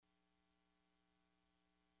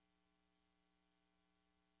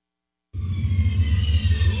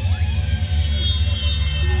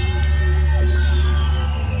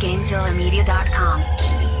GameZillaMedia.com.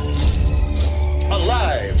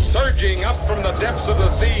 Alive, surging up from the depths of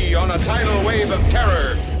the sea on a tidal wave of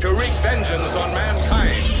terror to wreak vengeance on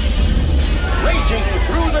mankind. Raging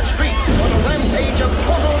through the streets on a rampage of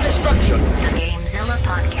total destruction. The GameZilla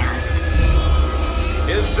Podcast.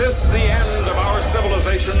 Is this the end of our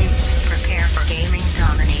civilization? Prepare for gaming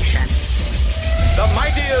domination. The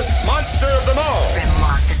mightiest monster of them all.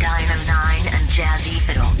 Grimlock the Dino 9 and Jazzy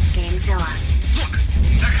Fiddle. GameZilla. Look,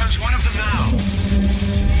 there comes one of them now.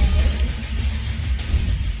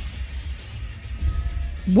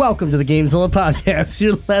 Welcome to the GameZilla Podcast,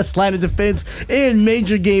 your last line of defense in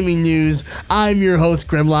major gaming news. I'm your host,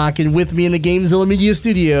 Grimlock, and with me in the GameZilla Media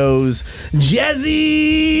Studios, Jazzy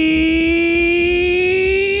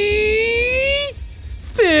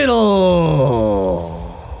Fiddle.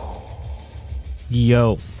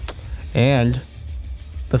 Yo. And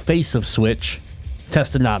the face of Switch,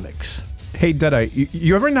 Testonomics. Hey, Deadeye,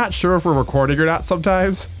 you ever not sure if we're recording or not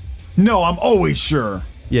sometimes? No, I'm always sure.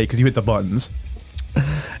 Yeah, because you hit the buttons.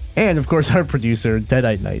 And, of course, our producer,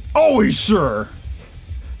 Deadeye Knight. Always sure.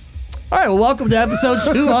 All right, well, welcome to episode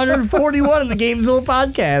 241 of the GameZilla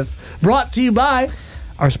Podcast, brought to you by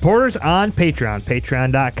our supporters on Patreon,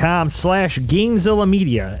 patreon.com/GameZilla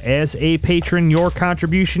Media. As a patron, your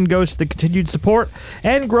contribution goes to the continued support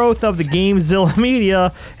and growth of the GameZilla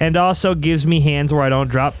Media, and also gives me hands where I don't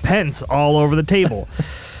drop pence all over the table.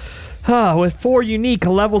 With 4 unique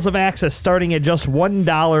levels of access starting at just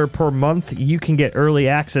 $1 per month, you can get early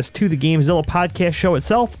access to the GameZilla podcast show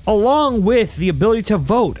itself, along with the ability to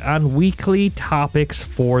vote on weekly topics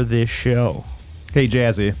for this show. Hey,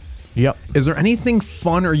 Jazzy. Yep. Is there anything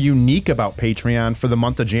fun or unique about Patreon for the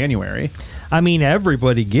month of January? I mean,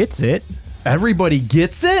 everybody gets it. Everybody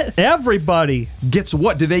gets it? Everybody. Gets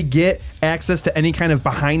what? Do they get access to any kind of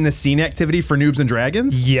behind-the-scene activity for Noobs and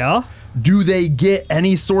Dragons? Yeah. Do they get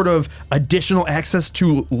any sort of additional access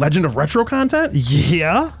to Legend of Retro content?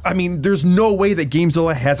 Yeah. I mean, there's no way that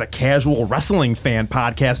GameZilla has a casual wrestling fan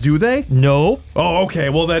podcast, do they? No. Oh, okay.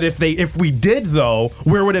 Well, then if we did, though,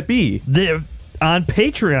 where would it be? They're on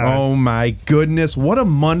Patreon. Oh, my goodness. What a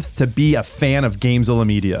month to be a fan of GameZilla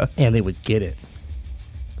Media. And they would get it.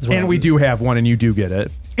 And we do have one, and you do get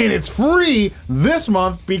it. And it's free this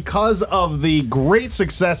month because of the great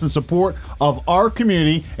success and support of our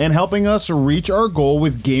community and helping us reach our goal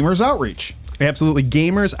with Gamers Outreach. Absolutely.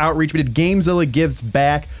 Gamers Outreach. We did GameZilla Gives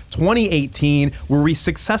Back 2018, where we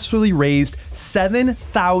successfully raised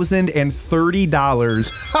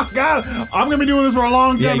 $7,030. God, I'm going to be doing this for a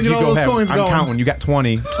long time to get all those coins going. I'm counting. You got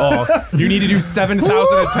 20. Oh, you need to do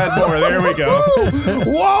 7,010 more. There we go.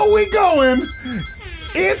 Whoa, we going.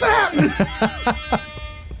 It's happening.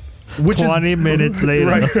 Which 20 minutes later.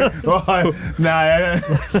 Right. We'll have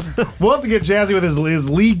to get Jazzy with his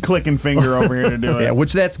lead clicking finger over here to do it. Yeah,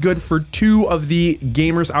 which that's good for 2 of the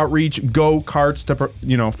Gamers Outreach go-karts to,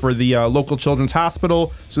 for the local children's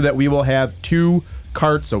hospital, so that we will have 2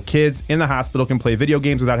 carts so kids in the hospital can play video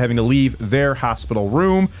games without having to leave their hospital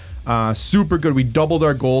room. Super good. We doubled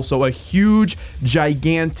our goal. So a huge,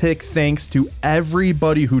 gigantic thanks to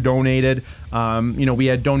everybody who donated. We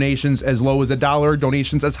had donations as low as $1,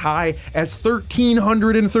 donations as high as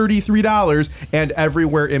 $1,333, and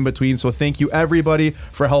everywhere in between. So thank you, everybody,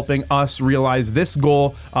 for helping us realize this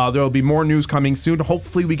goal. There will be more news coming soon.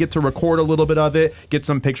 Hopefully we get to record a little bit of it, get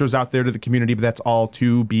some pictures out there to the community, but that's all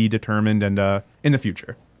to be determined and in the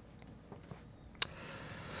future.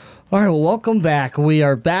 All right, well, welcome back. We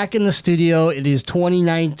are back in the studio. It is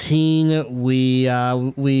 2019.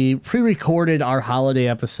 We pre-recorded our holiday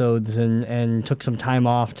episodes and took some time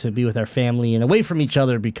off to be with our family and away from each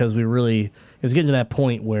other because it was getting to that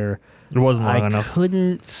point where it wasn't long enough. I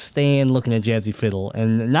couldn't stand looking at Jazzy Fiddle.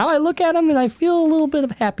 And now I look at him and I feel a little bit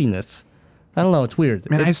of happiness. I don't know. It's weird.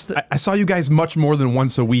 Man, I saw you guys much more than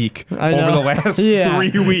once a week over the last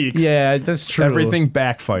 3 weeks. Yeah, that's true. Everything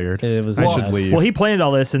backfired. It was. I should leave. Well, he planned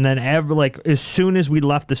all this, and then as soon as we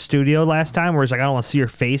left the studio last time, where he's like, I don't want to see your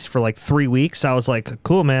face for like 3 weeks, I was like,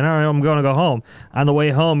 cool, man. All right, I'm going to go home. On the way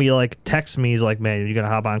home, he like texts me. He's like, man, you going to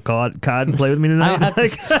hop on COD and play with me tonight?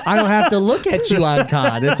 I don't have to look at you on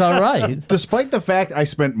COD. It's all right. Despite the fact I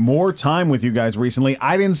spent more time with you guys recently,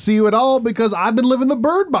 I didn't see you at all because I've been living the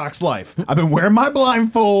Bird Box life. I've been wearing my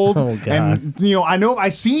blindfold. Oh, God. And, I know if I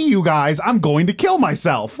see you guys, I'm going to kill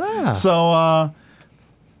myself. So,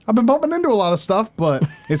 I've been bumping into a lot of stuff, but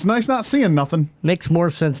it's nice not seeing nothing. Makes more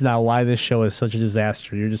sense now why this show is such a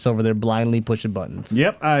disaster. You're just over there blindly pushing buttons.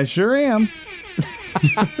 Yep, I sure am.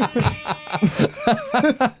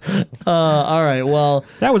 All right, well.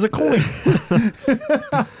 That was a coin.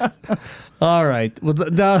 All right. Well,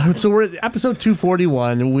 so we're at episode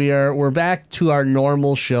 241. We're back to our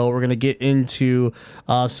normal show. We're gonna get into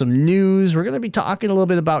some news. We're gonna be talking a little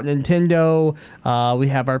bit about Nintendo. We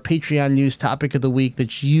have our Patreon news topic of the week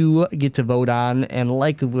that you get to vote on, and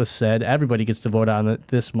like was said, everybody gets to vote on it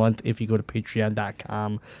this month if you go to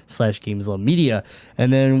patreon.com/GameZillaMedia.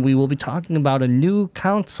 And then we will be talking about a new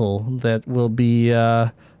console that will be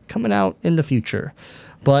coming out in the future.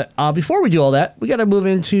 But before we do all that, we got to move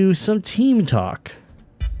into some team talk.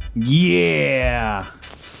 Yeah.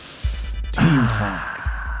 Team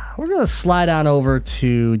talk. We're going to slide on over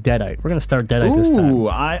to Deadite. We're going to start Deadite this time. Ooh,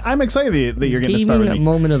 I'm excited that you're going to start with me. Gaming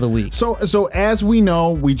moment of the week. So as we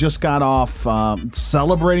know, we just got off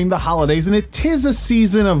celebrating the holidays, and it is a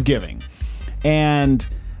season of giving. And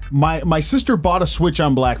my sister bought a Switch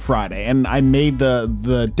on Black Friday, and I made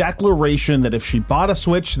the declaration that if she bought a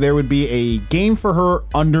Switch, there would be a game for her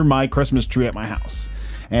under my Christmas tree at my house.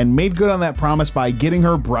 And made good on that promise by getting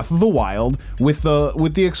her Breath of the Wild with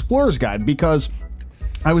the Explorer's Guide, because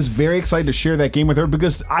I was very excited to share that game with her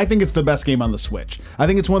because I think it's the best game on the Switch. I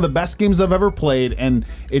think it's one of the best games I've ever played, and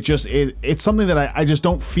it's something that I just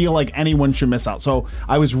don't feel like anyone should miss out. So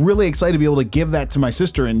I was really excited to be able to give that to my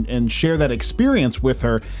sister and share that experience with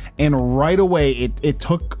her. And right away, it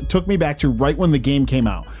took me back to right when the game came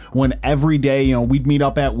out, when every day, we'd meet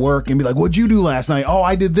up at work and be like, "What'd you do last night?" "Oh,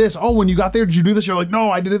 I did this." "Oh, when you got there, did you do this?" You're like,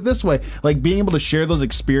 "No, I did it this way." Like being able to share those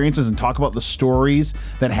experiences and talk about the stories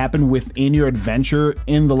that happen within your adventure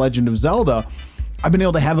in The Legend of Zelda. I've been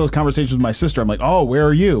able to have those conversations with my sister. I'm like, "Oh, where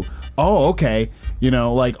are you?" "Oh, okay."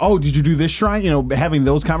 Like, "Oh, did you do this shrine?" Having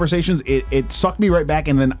those conversations, it sucked me right back,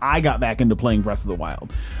 and then I got back into playing Breath of the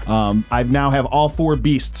Wild. I now have all 4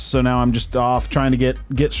 beasts, so now I'm just off trying to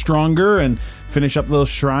get stronger and finish up those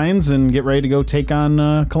shrines and get ready to go take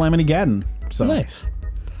on Calamity Ganon. So Nice.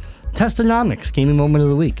 Testonomics, gaming moment of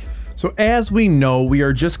the week. So as we know, we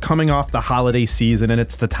are just coming off the holiday season, and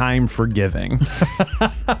it's the time for giving.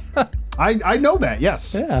 I know that,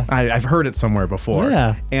 yes. Yeah. I've heard it somewhere before.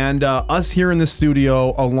 Yeah. And us here in the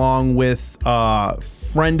studio, along with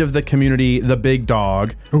friend of the community, the big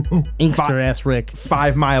dog, Inkster ass Rick.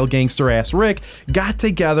 5 Mile Gangster Ass Rick, got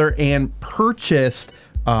together and purchased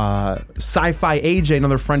Sci-Fi AJ,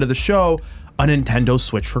 another friend of the show, a Nintendo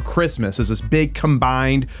Switch for Christmas as this big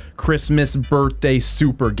combined Christmas birthday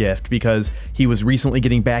super gift, because he was recently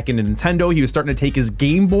getting back into Nintendo. He was starting to take his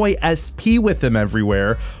Game Boy SP with him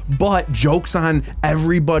everywhere, but joke's on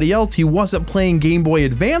everybody else, he wasn't playing Game Boy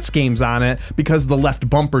Advance games on it because the left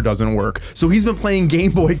bumper doesn't work. So he's been playing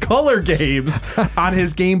Game Boy Color games on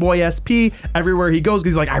his Game Boy SP everywhere he goes,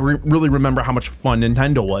 because he's like, I really remember how much fun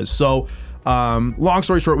Nintendo was. So long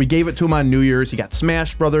story short, we gave it to him on New Year's. He got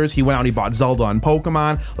Smash Brothers. He went out and he bought Zelda and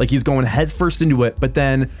Pokemon. Like, he's going headfirst into it. But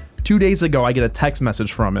then 2 days ago, I get a text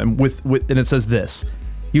message from him and it says this.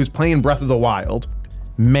 He was playing Breath of the Wild.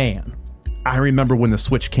 "Man, I remember when the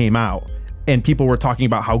Switch came out and people were talking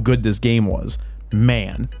about how good this game was.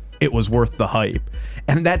 Man, it was worth the hype."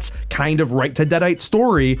 And that's kind of right to Deadite's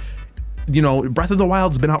story. Breath of the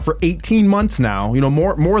Wild's been out for 18 months now,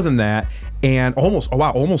 more than that. And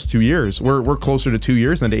almost 2 years. We're closer to 2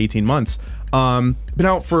 years than to 18 months. Been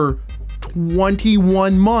out for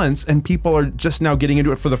 21 months, and people are just now getting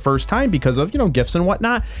into it for the first time because of, gifts and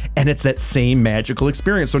whatnot. And it's that same magical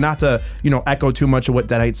experience. So not to, echo too much of what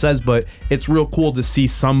Deadite says, but it's real cool to see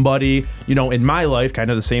somebody, in my life,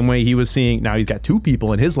 kind of the same way he was seeing. Now he's got 2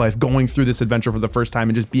 people in his life going through this adventure for the first time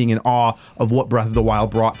and just being in awe of what Breath of the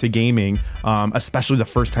Wild brought to gaming. Especially the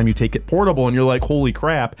first time you take it portable and you're like, holy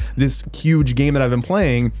crap, this huge game that I've been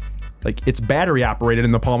playing, like, it's battery operated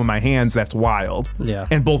in the palm of my hands. That's wild. Yeah.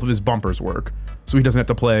 And both of his bumpers work, so he doesn't have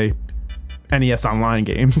to play NES Online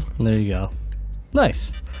games. There you go.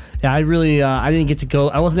 Nice. Yeah, I really, I didn't get to go.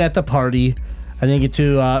 I wasn't at the party. I didn't get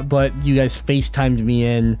to, but you guys FaceTimed me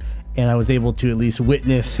in, and I was able to at least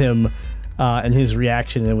witness him and his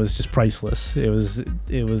reaction. It was just priceless. It was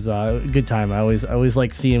a good time. I always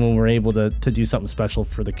like seeing when we're able to do something special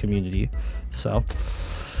for the community. So,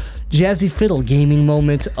 Jazzy Fiddle gaming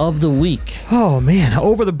moment of the week. Oh man,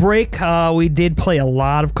 over the break, we did play a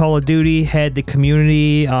lot of Call of Duty, had the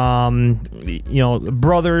community,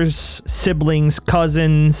 brothers, siblings,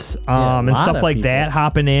 cousins, and stuff like that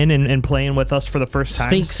hopping in and playing with us for the first time.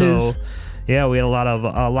 Sphinxes. So, yeah, we had a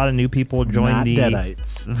lot of new people join Not the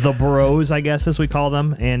Deadites. the bros, I guess as we call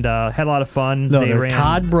them, and had a lot of fun. No, they're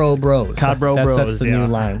COD Bros. COD Bros, That's the new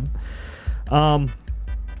line.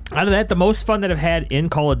 Out of that, the most fun that I've had in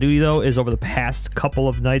Call of Duty, though, is over the past couple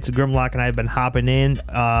of nights. Grimlock and I have been hopping in,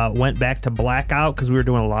 went back to Blackout because we were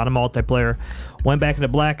doing a lot of multiplayer. went back into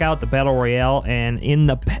Blackout, the Battle Royale, and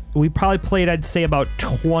we probably played, I'd say, about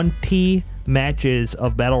 20 matches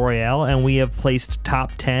of Battle Royale, and we have placed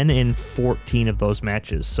top 10 in 14 of those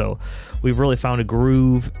matches. So we've really found a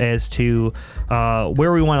groove as to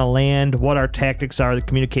where we want to land, what our tactics are. The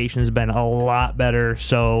communication has been a lot better,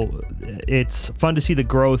 so it's fun to see the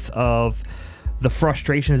growth of the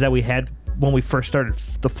frustrations that we had when we first started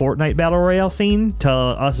the Fortnite Battle Royale scene to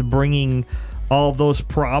us bringing all of those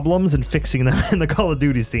problems and fixing them in the Call of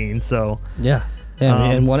Duty scene. So yeah.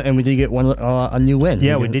 And we did get a new win.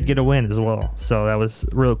 Yeah, we did get a win as well. So that was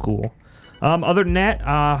real cool. Other than that,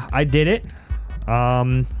 I did it.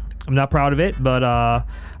 I'm not proud of it, but I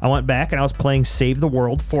went back and I was playing Save the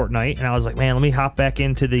World Fortnite, and I was like, man, let me hop back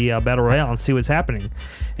into the Battle Royale and see what's happening.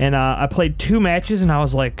 And I played 2 matches, and I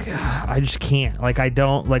was like, I just can't. Like, I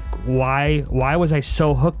don't, like, why was I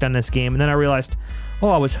so hooked on this game? And then I realized,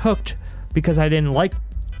 I was hooked because I didn't like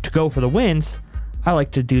to go for the wins. I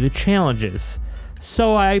like to do the challenges.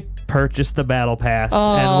 So I purchased the Battle Pass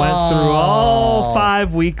and went through all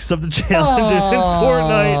 5 weeks of the challenges in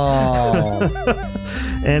Fortnite.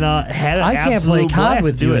 And had an I can't play COD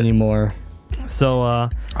with you anymore. So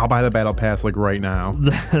I'll buy the Battle Pass like right now.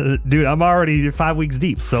 Dude, I'm already 5 weeks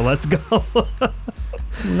deep, so let's go.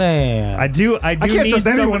 Man, I can't trust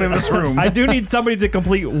need anyone in this room. I do need somebody to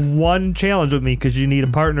complete one challenge with me, because you need a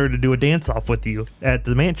partner to do a dance off with you at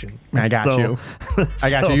the mansion. I got you. I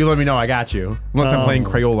got you. You let me know. I got you. Unless I'm playing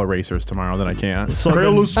Crayola Racers tomorrow, then I can't. So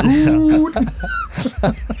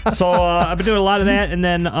I've been doing a lot of that, and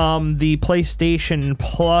then the PlayStation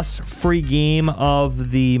Plus free game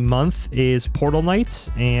of the month is Portal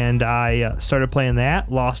Knights, and I started playing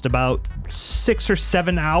that. Lost about 6 or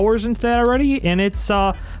 7 hours into that already, and it's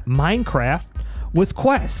Minecraft with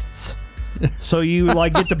quests. So you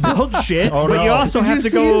like get to build shit, but you also have to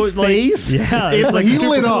go his like, face? yeah, It's like he super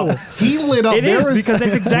lit cool. up. He lit up. It is, because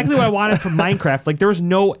that's exactly what I wanted from Minecraft. Like, there was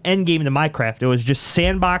no end game to Minecraft. It was just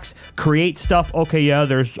sandbox, create stuff. Okay, yeah,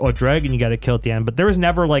 there's a dragon you got to kill at the end, but there was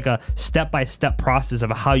never like a step-by-step process of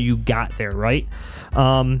how you got there, right?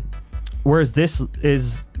 Whereas this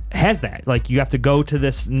has that. Like, you have to go to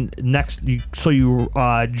this next, so you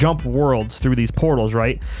jump worlds through these portals,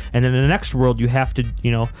 right? And then in the next world, you have to,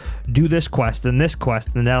 do this quest, and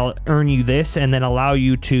that'll earn you this, and then allow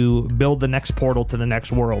you to build the next portal to the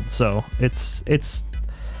next world. So it's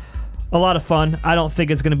a lot of fun. I don't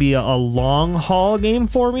think it's going to be a long haul game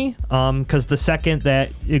for me, because the second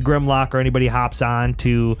that Grimlock or anybody hops on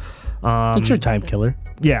to... it's your time killer.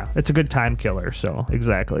 Yeah, it's a good time killer, so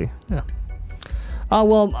exactly. Yeah.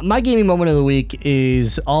 Well, my gaming moment of the week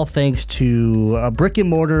is all thanks to a brick and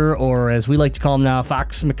mortar, or as we like to call him now,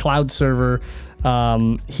 Fox McCloud server.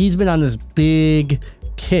 He's been on this big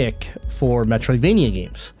kick for Metroidvania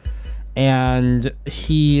games. And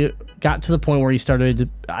he got to the point where he started...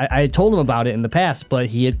 I had told him about it in the past, but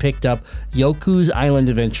he had picked up Yoku's Island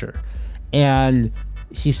Adventure. And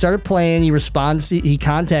he started playing, he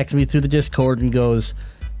contacts me through the Discord and goes...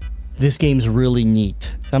 This game's really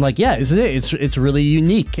neat. And I'm like, yeah, isn't it? It's really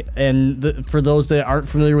unique. And for those that aren't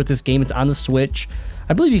familiar with this game, it's on the Switch.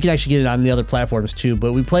 I believe you can actually get it on the other platforms too,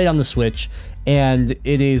 but we played on the Switch, and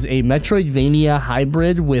it is a Metroidvania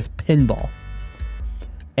hybrid with pinball.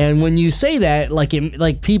 And when you say that,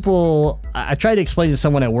 people, I tried to explain to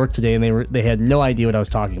someone at work today, and they had no idea what I was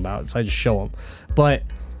talking about, so I just show them. But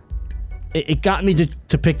it got me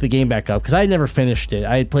to pick the game back up, because I had never finished it.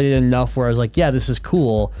 I had played it enough where I was like, yeah, this is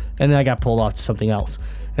cool, and then I got pulled off to something else.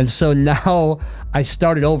 And so now I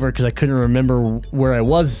started over because I couldn't remember where I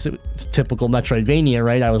was. It's typical Metroidvania,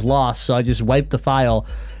 right? I was lost, so I just wiped the file,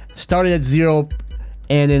 started at 0,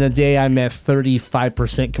 and in a day I'm at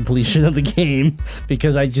 35% completion of the game,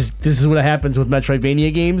 because this is what happens with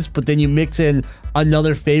Metroidvania games. But then you mix in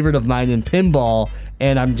another favorite of mine in pinball,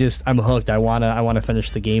 and I'm hooked. I wanna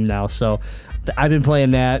finish the game now. So I've been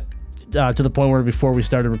playing that to the point where before we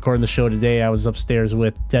started recording the show today, I was upstairs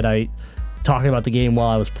with Deadite talking about the game while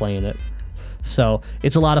I was playing it. So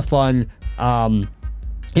it's a lot of fun.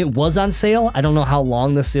 It was on sale. I don't know how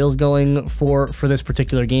long the sale's going for this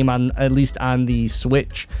particular game, at least on the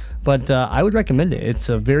Switch, but I would recommend it. It's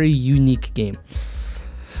a very unique game.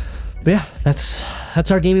 But yeah, that's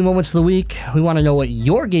our gaming moments of the week. We want to know what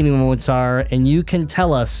your gaming moments are, and you can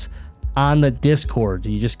tell us on the Discord.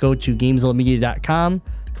 You just go to GameZillaMedia.com,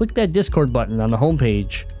 click that Discord button on the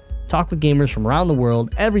homepage. Talk with gamers from around the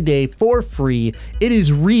world every day for free. It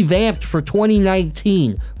is revamped for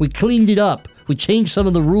 2019. We cleaned it up. We changed some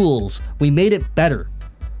of the rules. We made it better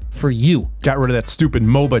for you. Got rid of that stupid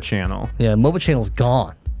MOBA channel. Yeah, MOBA channel's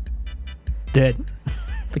gone. Dead.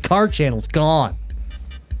 The card channel's gone.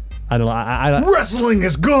 I don't know. I Wrestling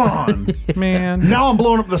is gone. Man. Now I'm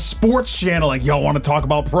blowing up the sports channel. Like, y'all want to talk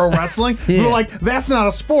about pro wrestling? Yeah. They're like, that's not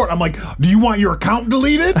a sport. I'm like, do you want your account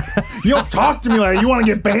deleted? You don't talk to me like that. You want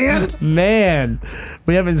to get banned? man,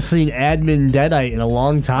 we haven't seen admin Deadite in a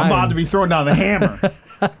long time. I'm about to be throwing down the hammer.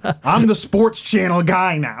 I'm the sports channel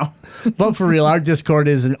guy now. But for real, our Discord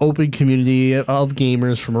is an open community of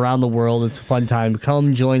gamers from around the world. It's a fun time.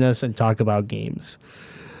 Come join us and talk about games.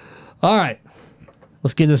 All right,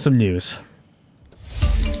 let's get into some news.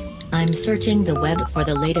 I'm searching the web for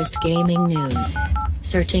the latest gaming news.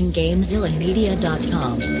 Searching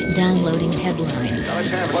GameZillaMedia.com. Downloading headline.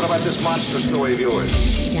 Alexander, what about this monster story of yours?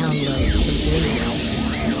 Download complete.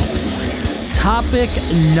 Topic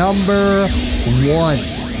number 1.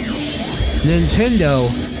 Nintendo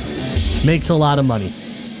makes a lot of money.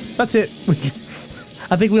 That's it.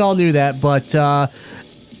 I think we all knew that, but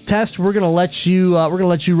Test, we're gonna let you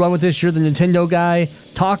run with this. You're the Nintendo guy.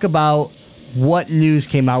 Talk about what news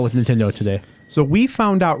came out with Nintendo today. So we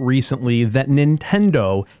found out recently that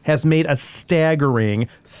Nintendo has made a staggering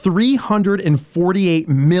 $348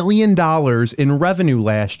 million in revenue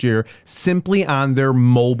last year simply on their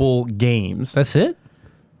mobile games. That's it.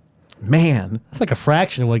 Man, That's like a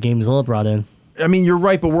fraction of what GameZilla brought in. I mean, you're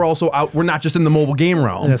right, but we're also out. We're not just in the mobile game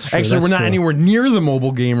realm. That's true, Actually, that's we're not true. anywhere near the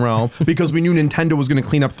mobile game realm because we knew Nintendo was going to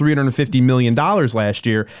clean up $350 million last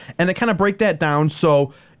year. And to kind of break that down,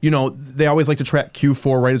 so, you know, they always like to track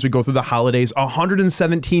Q4 right as we go through the holidays.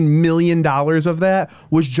 $117 million of that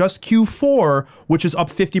was just Q4, which is up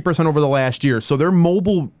 50% over the last year. So their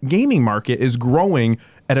mobile gaming market is growing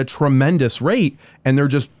at a tremendous rate, and they're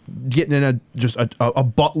just getting in a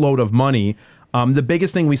buttload of money. The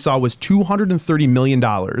biggest thing we saw was $230 million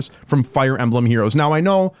from Fire Emblem Heroes. Now,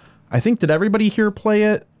 I think, did everybody here play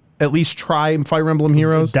it? At least try Fire Emblem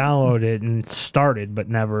Heroes? Download it and started, but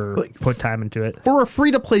never put time into it. For a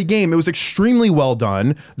free-to-play game, it was extremely well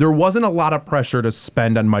done. There wasn't a lot of pressure to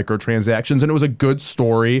spend on microtransactions, and it was a good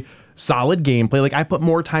story, solid gameplay. Like, I put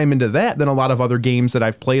more time into that than a lot of other games that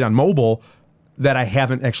I've played on mobile that I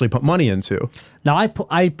haven't actually put money into. Now,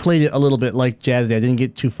 I played it a little bit like Jazzy. I didn't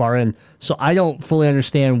get too far in, so I don't fully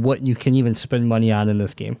understand what you can even spend money on in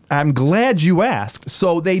this game. I'm glad you asked.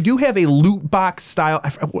 So they do have a loot box style.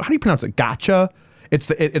 How do you pronounce it? Gacha.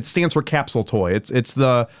 It stands for capsule toy. It's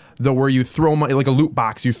the where you throw money, like a loot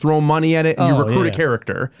box. You throw money at it and you recruit a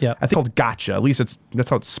character. Yeah. I think it's called gacha. At least that's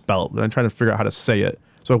how it's spelled. And I'm trying to figure out how to say it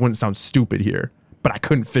so it wouldn't sound stupid here. But I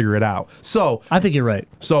couldn't figure it out. So I think you're right.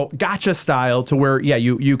 So gacha style to where, yeah,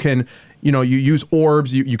 you can, you use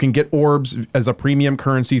orbs. You can get orbs as a premium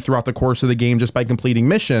currency throughout the course of the game just by completing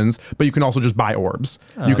missions, but you can also just buy orbs.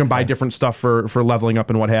 You can buy different stuff for leveling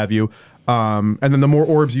up and what have you. And then the more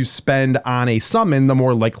orbs you spend on a summon, the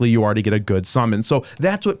more likely you are to get a good summon. So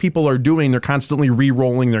that's what people are doing. They're constantly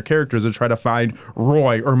re-rolling their characters to try to find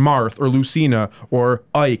Roy or Marth or Lucina or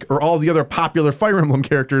Ike or all the other popular Fire Emblem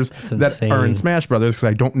characters that are in Smash Brothers, because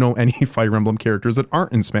I don't know any Fire Emblem characters that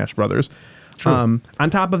aren't in Smash Brothers. On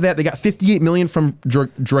top of that, they got $58 million from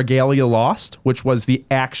Dragalia Lost, which was the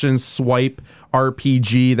action swipe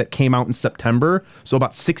RPG that came out in September. So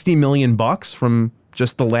about $60 million from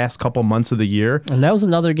just the last couple months of the year. And that was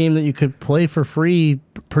another game that you could play for free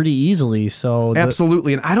pretty easily. So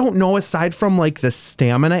Absolutely. And I don't know, aside from like the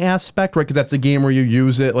stamina aspect, right? Because that's a game where you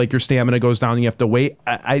use it, like your stamina goes down and you have to wait.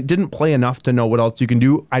 I didn't play enough to know what else you can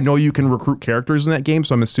do. I know you can recruit characters in that game,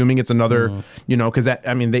 so I'm assuming it's another, because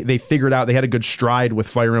they figured out they had a good stride with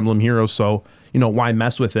Fire Emblem Heroes, so, why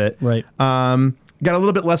mess with it? Right. Got a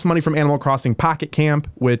little bit less money from Animal Crossing Pocket Camp,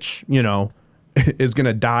 which, is going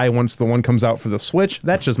to die once the one comes out for the Switch.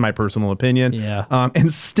 That's just my personal opinion. Yeah.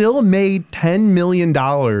 And still made $10 million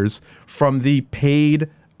from the paid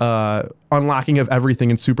unlocking of everything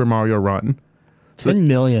in Super Mario Run. $10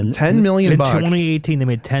 million. $10 million In bucks. 2018, they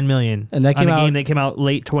made $10 million. And that on came a out- game that came out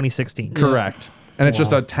late 2016. Correct. And it's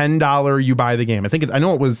just a $10 you buy the game. I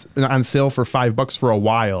know it was on sale for $5 for a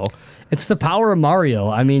while. It's the power of Mario.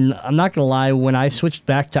 I mean, I'm not gonna lie. When I switched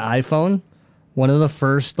back to iPhone, one of the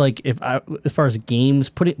first, as far as games,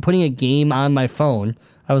 putting a game on my phone,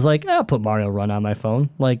 I was like, I'll put Mario Run on my phone.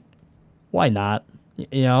 Like, why not?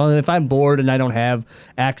 And if I'm bored and I don't have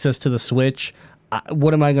access to the Switch,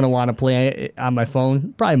 what am I going to want to play on my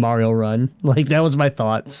phone? Probably Mario Run. Like, that was my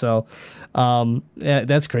thought. So,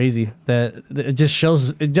 that's crazy. That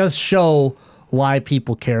it does show why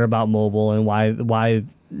people care about mobile and why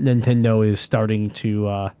Nintendo is starting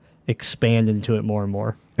to expand into it more and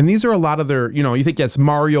more. And these are a lot of their, you think, yes,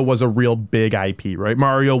 Mario was a real big IP, right?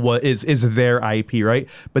 Mario is their IP, right?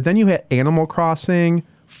 But then you had Animal Crossing,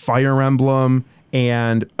 Fire Emblem,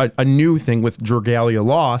 and a new thing with Dragalia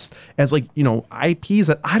Lost as like, you know, IPs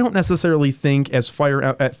that I don't necessarily think as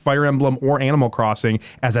Fire Emblem or Animal Crossing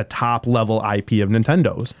as a top level IP of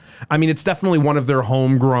Nintendo's. I mean, it's definitely one of their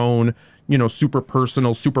homegrown, you know, super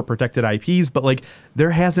personal, super protected IPs, but like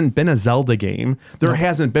there hasn't been a Zelda game. There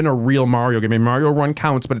hasn't been a real Mario game. I mean, Mario Run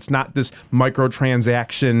counts, but it's not this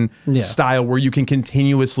microtransaction style where you can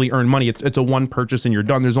continuously earn money. It's a one purchase and you're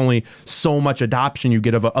done. There's only so much adoption you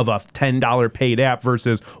get of a $10 paid app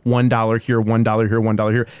versus $1 here, $1 here,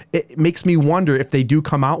 $1 here. It makes me wonder if they do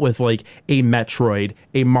come out with like a Metroid,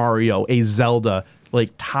 a Mario, a Zelda,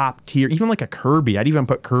 like top tier, even like a Kirby. I'd even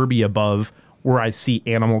put Kirby above where I see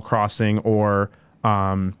Animal Crossing or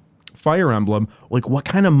Fire Emblem. Like, what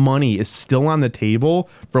kind of money is still on the table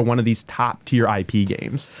for one of these top tier IP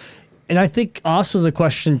games? And I think also the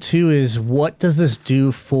question too is, what does this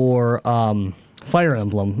do for Fire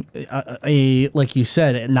Emblem? Like you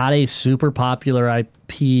said, not a super popular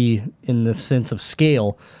IP in the sense of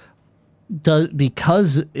scale.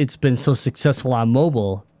 Because it's been so successful on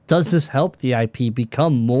mobile, does this help the IP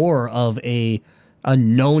become more of a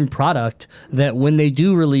known product that when they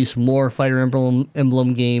do release more Fire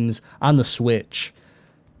Emblem games on the Switch,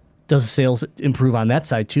 does sales improve on that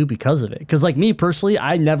side too because of it? Because like me personally,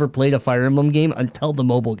 I never played a Fire Emblem game until the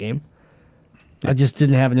mobile game. I just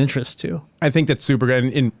didn't have an interest to. I think that's super good.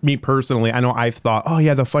 And me personally, I know I've thought, oh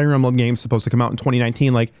yeah, the Fire Emblem game's supposed to come out in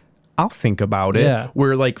 2019. Like, I'll think about it. Yeah.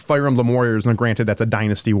 Where like Fire Emblem Warriors, and granted that's a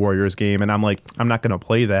Dynasty Warriors game, and I'm like, I'm not going to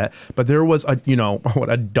play that. But there was a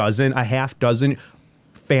half dozen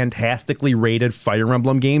fantastically rated Fire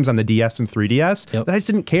Emblem games on the DS and 3DS that I just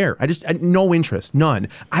didn't care. I had no interest, none.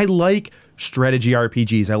 I like strategy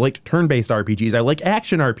RPGs. I liked turn-based RPGs. I like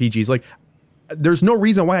action RPGs. Like, there's no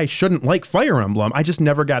reason why I shouldn't like Fire Emblem. I just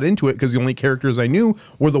never got into it because the only characters I knew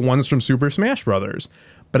were the ones from Super Smash Brothers.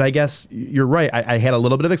 But I guess you're right. I had a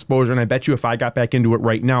little bit of exposure, and I bet you if I got back into it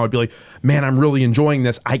right now, I'd be like, man, I'm really enjoying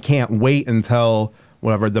this. I can't wait until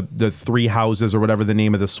whatever the Three Houses or whatever the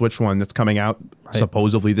name of the Switch one that's coming out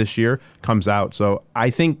supposedly this year comes out. So I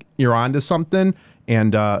think you're onto something,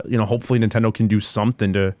 and hopefully Nintendo can do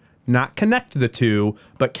something to not connect the two,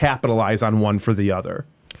 but capitalize on one for the other.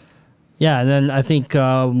 Yeah, and then I think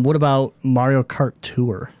what about Mario Kart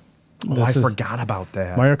Tour? I forgot about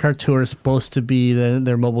that. Mario Kart Tour is supposed to be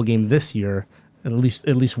their mobile game this year, at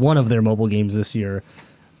least one of their mobile games this year.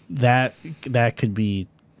 That could be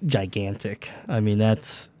gigantic. I mean,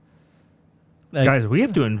 guys, we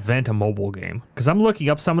have to invent a mobile game because I'm looking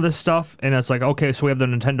up some of this stuff and it's like, okay, so we have the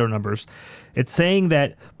Nintendo numbers. It's saying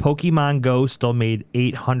that Pokemon Go still made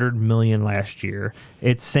 $800 million last year.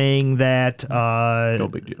 It's saying that no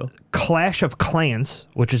big deal. Clash of Clans,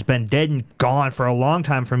 which has been dead and gone for a long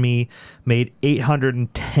time for me, made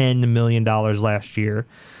 $810 million last year.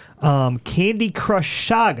 Candy Crush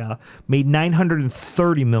Saga made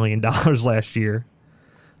 $930 million last year.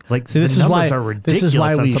 Like, see, this is why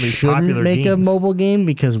we shouldn't make a mobile game,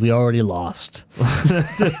 because we already lost.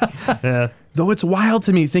 Yeah. Though it's wild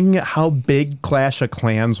to me thinking how big Clash of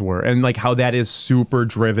Clans were, and like how that is super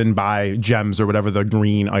driven by gems or whatever the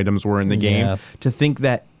green items were in the game. Yeah. To think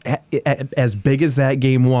that as big as that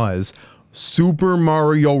game was, Super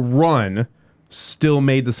Mario Run still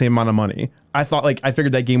made the same amount of money. I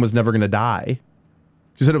figured that game was never going to die.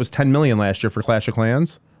 You said it was 10 million last year for Clash of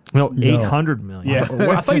Clans. No, 800 million. Yeah.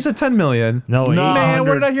 I thought you said 10 million. No, man,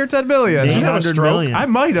 where did I hear 10 million? Did you have a stroke? I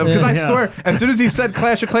might have, because I swear, as soon as he said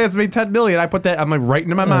Clash of Clans made 10 million, I put that, I'm like right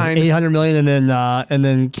into my mind. 800 million, and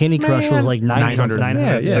then Candy Crush was like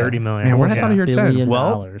 930 million. Man, where did I thought I heard 10? $10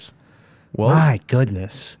 billion. Well, my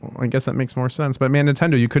goodness. I guess that makes more sense. But man,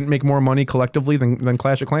 Nintendo, you couldn't make more money collectively than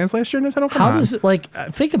Clash of Clans last year, Nintendo? Come on. How does it,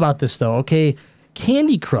 think about this though, okay?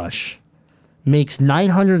 Candy Crush makes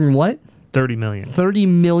 900 and what? 30 million. $30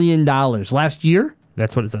 million last year?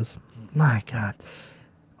 That's what it says. My God.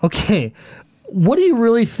 Okay. What do you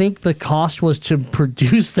really think the cost was to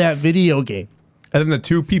produce that video game? And then the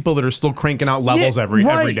two people that are still cranking out levels every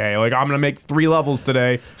day. Like, I'm going to make 3 levels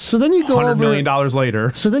today. So then you go $100 million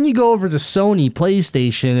later. So then you go over to Sony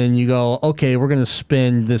PlayStation and you go, okay, we're going to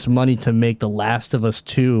spend this money to make The Last of Us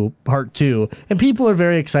 2 Part 2. And people are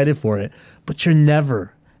very excited for it. But you're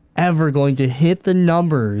never, ever going to hit the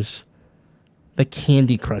numbers that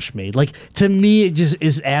Candy Crush made. Like, to me, it just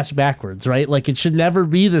is ass backwards, right? Like, it should never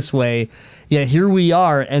be this way. Yeah, here we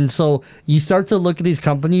are. And so you start to look at these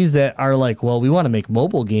companies that are like, well, we want to make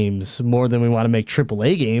mobile games more than we want to make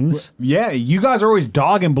AAA games. Yeah, you guys are always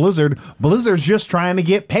dogging Blizzard. Blizzard's just trying to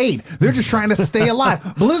get paid. They're just trying to stay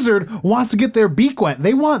alive. Blizzard wants to get their beak wet.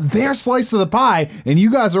 They want their slice of the pie, and you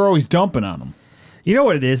guys are always dumping on them. You know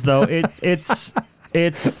what it is, though? It's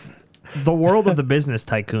the world of the business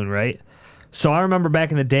tycoon, right? So I remember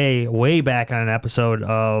back in the day, way back on an episode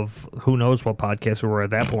of who knows what podcast we were at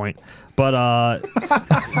that point. But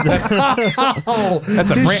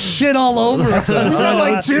That's a Just brand. shit all over us. You got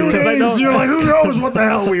like 2 names. You're like, who knows what the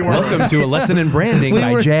hell we were? Welcome to a lesson in branding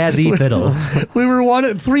by Jazzy Fiddle. We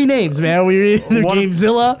were 3 names, man. We were either One of-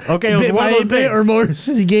 GameZilla, Okay, it was Bit one by of those 8-Bit, or names. Motor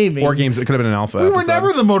City Gaming. Or games. It could have been an alpha. We were episode.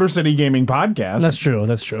 never the Motor City Gaming podcast. That's true.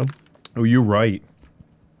 That's true. Oh, you're right.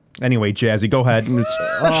 Anyway, Jazzy, go ahead. And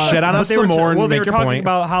shit on but us they some were, more and well, they make were your talking point.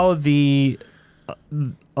 about how the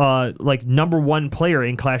like number one player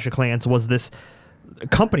in Clash of Clans was this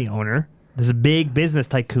company owner, this big business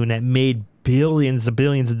tycoon that made billions of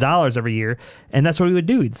dollars every year, and that's what he would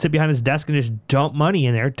do. He'd sit behind his desk and just dump money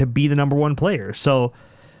in there to be the number one player. So,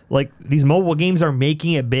 like, these mobile games are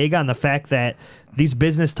making it big on the fact that these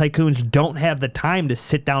business tycoons don't have the time to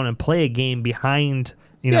sit down and play a game behind,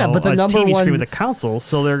 Yeah, but the a number TV one- screen with a console,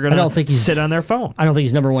 so they're I don't gonna think he's- sit on their phone. I don't think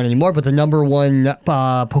he's number 1 anymore, but the number 1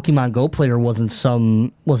 Pokemon Go player wasn't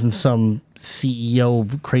some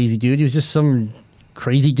CEO crazy dude. He was just some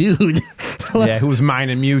crazy dude. Yeah, who was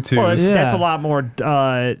mining Mewtwo? Well, Yeah. that's a lot more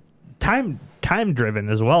time driven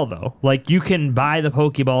as well, though. Like, you can buy the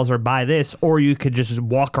Pokeballs or buy this, or you could just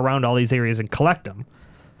walk around all these areas and collect them.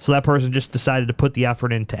 So that person just decided to put the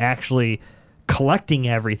effort into actually collecting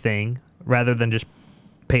everything rather than just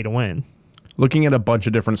pay to win. Looking at a bunch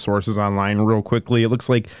of different sources online real quickly, it looks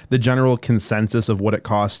like the general consensus of what it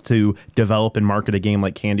costs to develop and market a game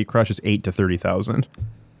like Candy Crush is $8,000 to $30,000.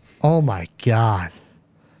 Oh my god.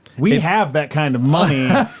 We have that kind of money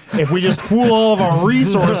if we just pool all of our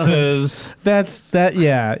resources. That's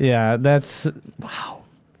wow.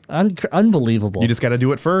 Unbelievable. You just got to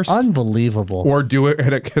do it first, Unbelievable. or do it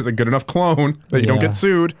as a good enough clone that you don't Yeah. get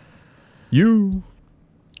sued.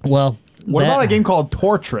 Well, What about a game called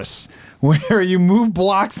Tortress, where you move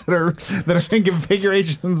blocks that are in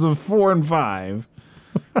configurations of 4 and 5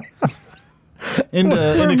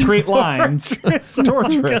 into create lines?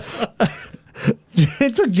 Tortress.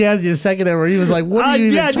 It took Jazzy a second there where he was like, what are you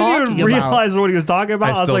even I talking didn't even about? realize what he was talking about.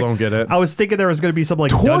 I was still like, don't get it. I was thinking there was going to be some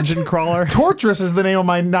like dungeon crawler. Tortress is the name of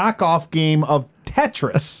my knockoff game of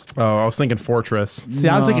Tetris. Oh, I was thinking Fortress. See,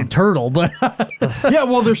 I was thinking turtle, but Yeah,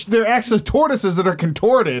 well, they're actually tortoises that are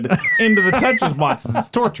contorted into the Tetris boxes. It's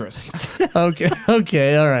Tortress.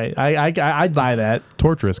 okay, all right. I'd buy that.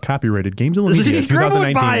 Torturous, copyrighted GameZilla Media, Grim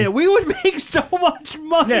would 2019. buy it. We would make so much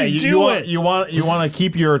money. Yeah, you want to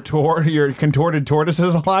keep your contorted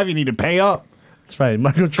tortoises alive. You need to pay up. That's right.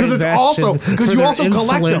 Microtransaction. Because it's also for you their also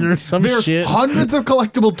collect insulin them. or some There's shit. hundreds of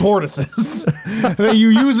collectible tortoises that you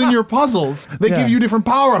use in your puzzles. They Yeah. give you different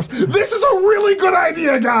power ups. This is a really good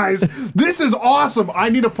idea, guys. This is awesome. I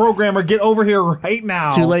need a programmer. Get over here right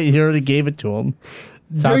now. Too late. He already gave it to him.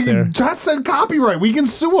 It's out there. Just said copyright. We can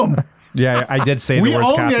sue them. Yeah, I did say the We word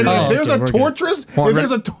own that. copyright. Oh, If there's okay, a we're good. tortress, Well, if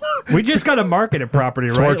there's a We just got to market it properly,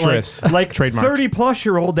 right? Torturous. Like Trademark.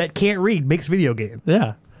 30-plus-year-old that can't read makes video game.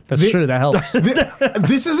 Yeah, that's true. That helps.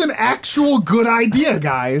 this is an actual good idea,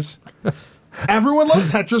 guys. Everyone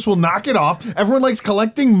loves Tetris. We'll knock it off. Everyone likes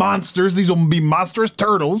collecting monsters. These will be monstrous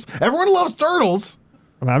turtles. Everyone loves turtles.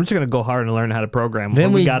 I'm just going to go hard and learn how to program.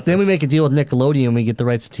 Then we got then we this. make a deal with Nickelodeon. We get the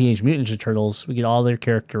rights to Teenage Mutant Ninja Turtles. We get all their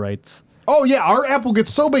character rights. Oh yeah, our app will get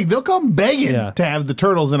so big they'll come begging Yeah. to have the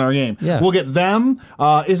turtles in our game. Yeah. We'll get them.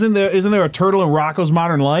 Isn't there a turtle in Rocco's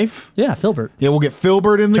Modern Life? Yeah, Filbert. Yeah, we'll get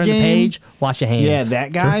Filbert in the Turn game. the page. Wash your hands. Yeah,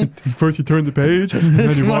 that guy. First you turn the page, and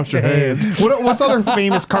then you wash your hands. What's other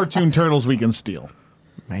famous cartoon turtles we can steal?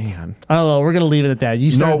 Man. I don't know. We're gonna leave it at that. You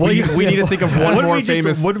start. we need to think of one Wouldn't more we just-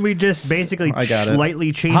 famous. Wouldn't we just basically I got it.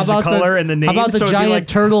 slightly change How the about color and the name? How about the so it'd be giant like,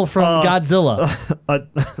 turtle from Godzilla?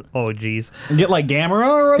 oh, jeez. Get like Gamera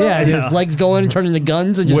or whatever? Yeah, his legs go in and turn into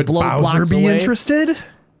guns and just Would blow Bowser blocks be away. interested?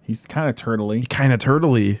 He's kind of turtly. Kind of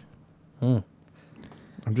turtly.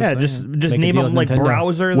 Yeah, just Make a name deal him with like Nintendo.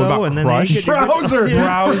 Browser What though, about and then Crush? you could Browser.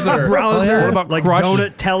 Browser. Browser. What about like Crush?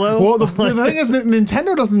 Donatello? Well, the thing is that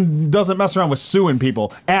Nintendo doesn't mess around with suing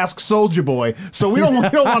people. Ask Soulja Boy. So we don't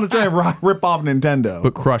want to try and rip off Nintendo.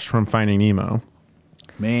 But Crush from Finding Nemo.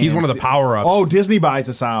 Man, He's one of the power-ups. Oh, Disney buys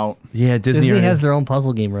us out. yeah, Disney already- has their own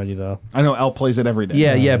puzzle game ready though. I know Elle plays it every day.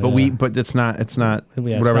 Yeah, but it's not Yeah, it's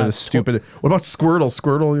whatever not. the stupid. What about Squirtle?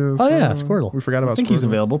 Squirtle. Oh yeah, Squirtle. We forgot about I think Squirtle. he's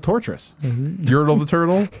available. Tortress. Yertle the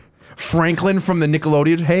turtle. Franklin from the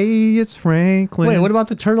Nickelodeon. Hey, it's Franklin. Wait, what about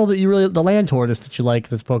the turtle the land tortoise that you like?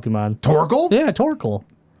 This Pokemon. Torkoal? Yeah, Torkoal.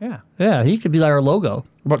 Yeah. Yeah, he could be like our logo.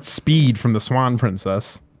 What about Speed from the Swan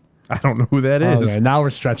Princess? I don't know who that is. Okay, now we're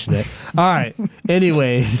stretching it. All right.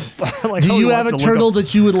 Anyways, Like, do how you we have a want to look turtle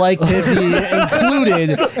that you would like to be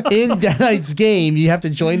included in Deadite's game? You have to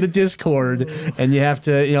join the Discord, and you have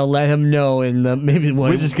to, let him know. In the maybe one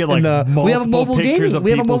We just get, in like, we have a multiple mobile pictures gaming. of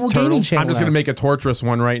We have a people's mobile gaming turtles. channel. I'm just gonna now. make a torturous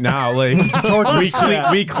one right now. Like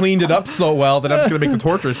we cleaned it up so well that I'm just gonna make the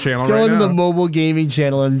torturous channel Go right into now. the mobile gaming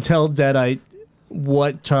channel and tell Deadite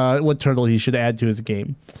what turtle he should add to his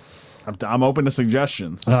game. I'm open to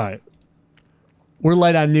suggestions. All right. We're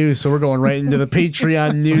light on news, so we're going right into the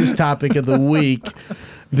Patreon news topic of the week.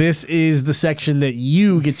 This is the section that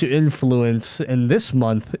you get to influence, and this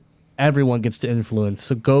month, everyone gets to influence.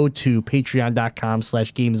 So go to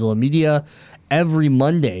patreon.com/GameZillaMedia every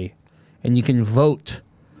Monday, and you can vote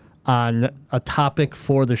on a topic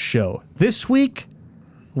for the show. This week,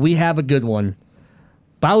 we have a good one.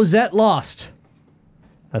 Bowsette lost.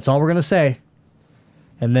 That's all we're going to say.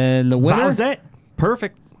 And then the winner... Bowsette,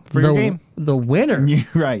 perfect for your game. The winner. You're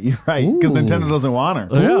right. Because Ooh. Nintendo doesn't want her.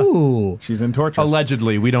 Ooh. She's in Torturous.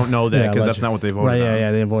 Allegedly, we don't know that because that's alleged. not what they voted Right, on.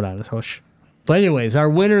 yeah, they didn't vote on it. So but anyways, our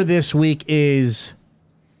winner this week is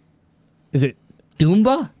it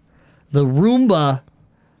Doomba? The Roomba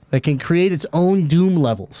that can create its own Doom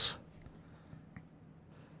levels.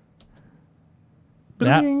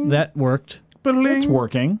 That worked. It's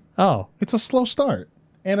working. Oh. It's a slow start.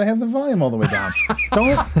 And I have the volume all the way down.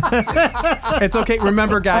 Don't. It's okay.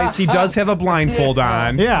 Remember, guys, he does have a blindfold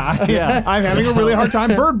on. Yeah. I'm having a really hard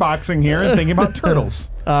time bird boxing here and thinking about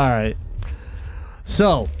turtles. All right.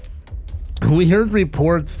 So, we heard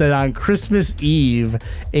reports that on Christmas Eve,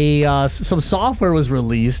 some software was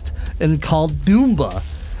released and called Doomba,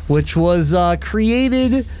 which was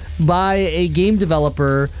created by a game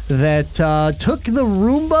developer that took the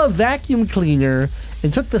Roomba vacuum cleaner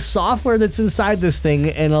and took the software that's inside this thing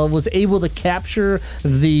and was able to capture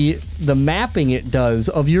the mapping it does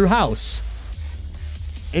of your house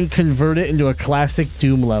and convert it into a classic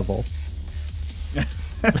Doom level.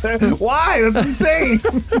 Why? That's insane.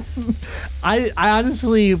 I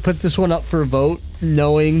honestly put this one up for a vote,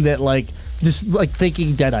 knowing that just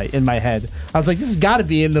thinking Deadite in my head. I was like, this has got to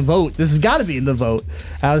be in the vote. This has got to be in the vote.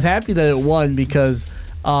 And I was happy that it won because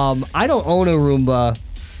I don't own a Roomba.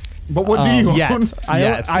 But what do you own? Yet.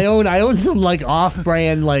 I own some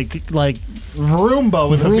off-brand Vroomba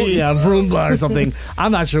with a V. Yeah, Vroomba or something.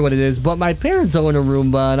 I'm not sure what it is, but my parents own a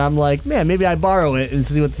Roomba, and I'm like, man, maybe I borrow it and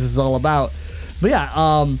see what this is all about. But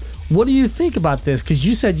yeah, what do you think about this? Because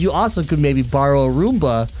you said you also could maybe borrow a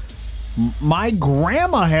Roomba. My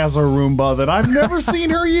grandma has a Roomba that I've never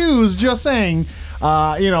seen her use. Just saying,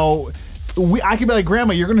 I could be like,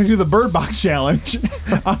 Grandma, you're going to do the Bird Box challenge.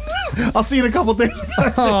 I'll see you in a couple days.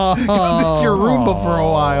 Go take your Roomba for a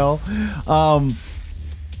while.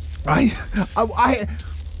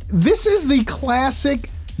 This is the classic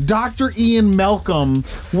Dr. Ian Malcolm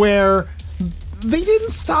where they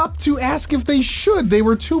didn't stop to ask if they should. They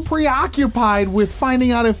were too preoccupied with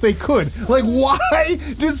finding out if they could. Like, why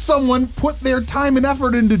did someone put their time and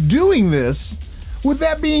effort into doing this? With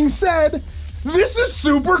that being said, this is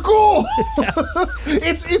super cool.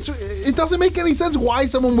 It doesn't make any sense why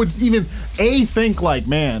someone would even think like,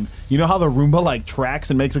 man, you know how the Roomba tracks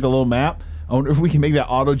and makes a little map? I wonder if we can make that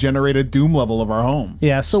auto-generated Doom level of our home.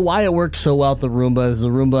 Yeah, so why it works so well with the Roomba is the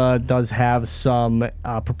Roomba does have some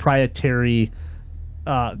proprietary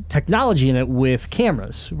technology in it with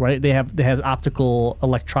cameras, right? It has optical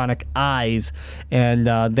electronic eyes, and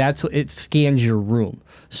that's what it scans your room.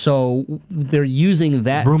 So they're using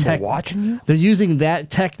that Roomba watching you? They're using that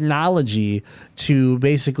technology to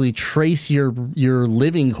basically trace your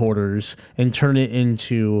living quarters and turn it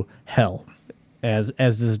into hell, as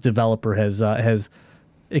this developer has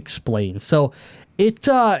explained. So it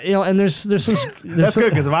and there's some That's good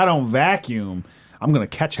because if I don't vacuum, I'm gonna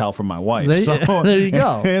catch hell from my wife. There you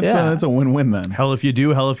go. It's a win-win then. Hell if you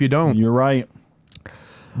do, hell if you don't. You're right.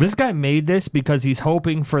 This guy made this because he's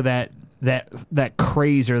hoping for that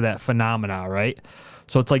craze or that phenomena, right?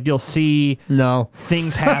 So it's like you'll see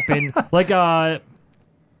things happen, like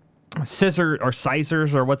Scissor or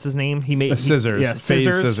Scissors or what's his name? Scissors. Yeah, FaZe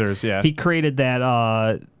Scissors. Scissors, yeah. He created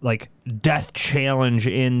that death challenge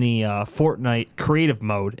in the Fortnite creative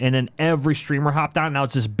mode, and then every streamer hopped on. Now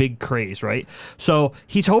it's this big craze, right? So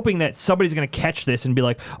he's hoping that somebody's going to catch this and be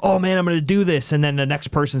like, oh man, I'm going to do this, and then the next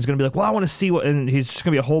person's going to be like, well, I want to see what, and he's just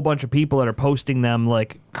going to be a whole bunch of people that are posting them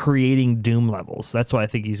creating Doom levels. That's what I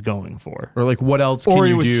think he's going for. Or what else can Or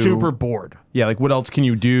he you was do? super bored. Yeah, what else can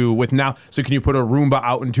you do with now? So can you put a Roomba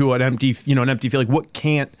out into an empty field? What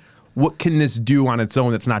what can this do on its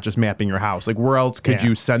own that's not just mapping your house? Like, where else could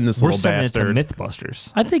you send this We're little sending bastard? it to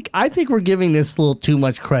MythBusters. I think we're giving this a little too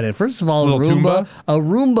much credit. First of all, Little a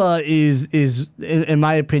Roomba is in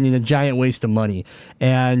my opinion a giant waste of money,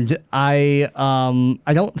 and I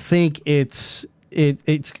don't think it's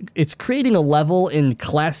creating a level in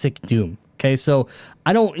classic Doom. Okay, so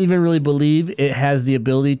I don't even really believe it has the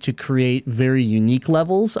ability to create very unique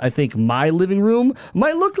levels. I think my living room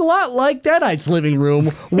might look a lot like Deadite's living room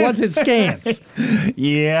once it scans.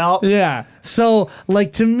 Yeah. Yeah. So,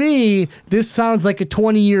 like, to me, this sounds like a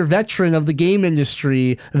 20-year veteran of the game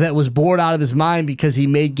industry that was bored out of his mind because he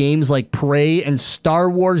made games like Prey and Star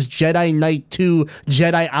Wars Jedi Knight 2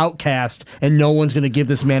 Jedi Outcast, and no one's going to give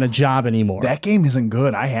this man a job anymore. That game isn't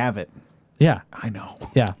good. I have it. Yeah. I know.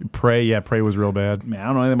 Yeah. Prey was real bad. Man, I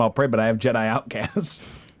don't know anything about Prey, but I have Jedi Outcast.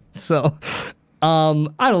 So,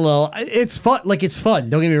 I don't know. It's fun. Like, it's fun.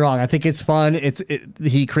 Don't get me wrong. I think it's fun.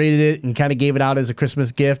 He created it and kind of gave it out as a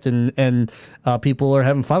Christmas gift, and people are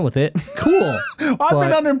having fun with it. Cool. I've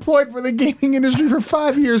been unemployed for the gaming industry for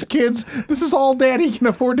 5 years, kids. This is all Daddy can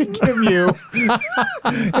afford to give you.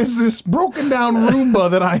 It's this broken down Roomba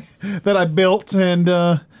that I built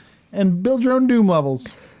and build your own Doom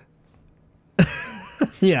levels.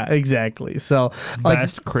 Yeah, exactly. So, like,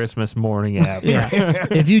 Best Christmas morning app. yeah,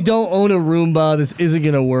 if you don't own a Roomba, this isn't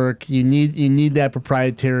gonna work. You need that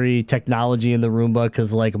proprietary technology in the Roomba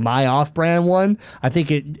because, like, my off-brand one, I think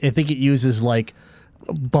it uses like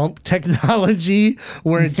bump technology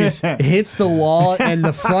where it just hits the wall and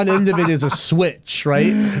the front end of it is a switch,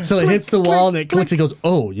 right? So it hits the wall and it clicks. It goes,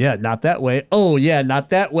 oh yeah, not that way. Oh yeah, not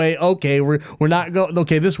that way. Okay, we're not going.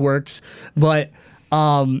 Okay, this works, but.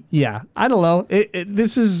 Yeah, I don't know.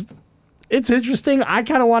 It's interesting. I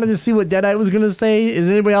kind of wanted to see what Deadite was going to say. Is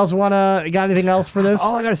anybody else got anything else for this?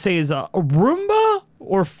 All I gotta say is a Roomba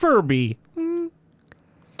or Furby.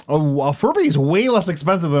 A Furby is way less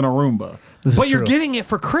expensive than a Roomba. But you're getting it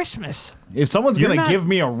for Christmas. If someone's You're going to not- give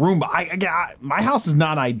me a Roomba, my house is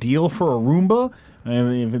not ideal for a Roomba. I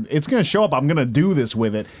mean, if it's going to show up, I'm going to do this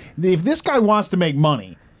with it. If this guy wants to make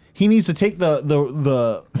money, he needs to take the.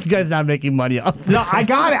 This guy's not making money off. No, I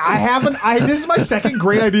got it. I haven't. This is my second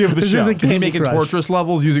great idea of the show. is a Is he Candy making Crush. torturous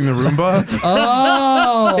levels using the Roomba?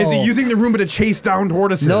 Oh, Is he using the Roomba to chase down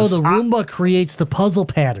tortoises? no, the Roomba creates the puzzle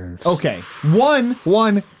patterns. Okay,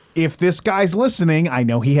 one. If this guy's listening, I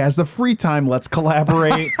know he has the free time. Let's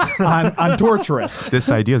collaborate on Torturous.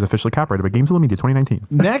 This idea is officially copyrighted by Gamezilla Media 2019.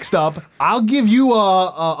 Next up, I'll give you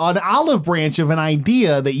an olive branch of an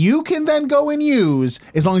idea that you can then go and use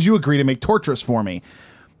as long as you agree to make Torturous for me.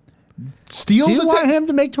 Steal Do you the want him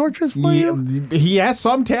to make torches for you? He has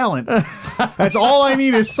some talent. That's all I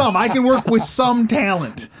need is some. I can work with some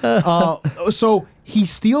talent. So he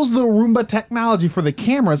steals the Roomba technology for the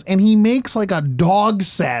cameras and he makes like a dog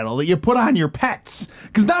saddle that you put on your pets.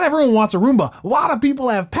 Because not everyone wants a Roomba. A lot of people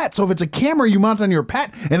have pets. So if it's a camera you mount on your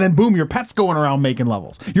pet and then boom, your pet's going around making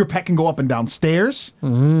levels. Your pet can go up and down stairs.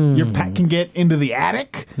 Your pet can get into the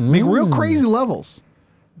attic. Make real crazy levels.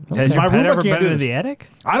 Has your My pet Roomba ever can't been do in this. the attic?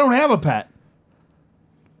 I don't have a pet.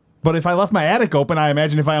 But if I left my attic open, I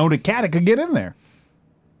imagine if I owned a cat, it could get in there.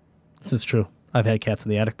 This is true. I've had cats in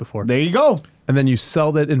the attic before. There you go. And then you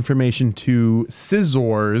sell that information to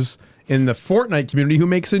Scissors in the Fortnite community, who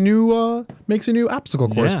makes a new obstacle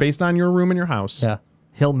course Yeah. based on your room in your house. Yeah.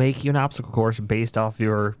 He'll make you an obstacle course based off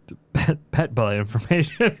your pet butt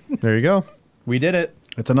information. There you go. We did it.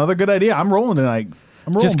 It's another good idea. I'm rolling tonight.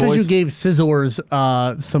 I'm rolling, Just because boys. you gave Scissors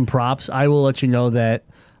some props, I will let you know that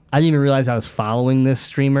I didn't even realize I was following this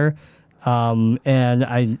streamer. And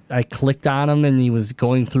I clicked on him and he was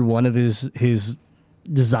going through one of his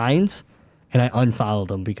designs and I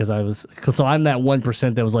unfollowed him because so I'm that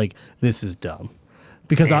 1% that was like, this is dumb.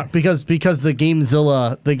 Because the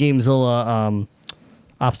GameZilla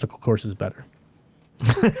obstacle course is better.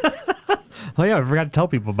 Oh yeah, I forgot to tell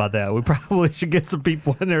people about that. We probably should get some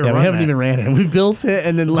people in there. Yeah, to we run haven't that. even ran it. We built it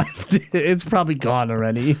and then left it. It's probably gone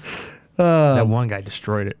already. That one guy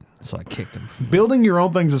destroyed it, so I kicked him. Building your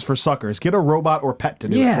own things is for suckers. Get a robot or pet to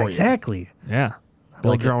do it Yeah, for exactly. Yeah,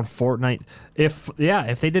 build your own Fortnite. If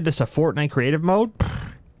they did this a Fortnite creative mode,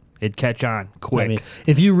 it'd catch on quick. I mean,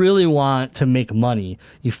 if you really want to make money,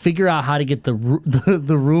 you figure out how to get the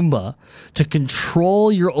Roomba to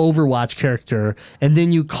control your Overwatch character, and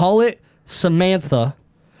then you call it Samantha.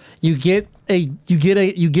 You get a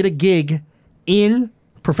gig in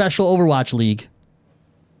professional Overwatch League,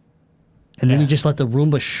 and then you just let the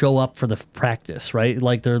Roomba show up for the practice, right?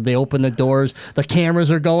 Like they open the doors, the cameras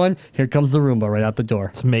are going. Here comes the Roomba right out the door.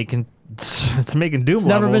 It's making Doom. It's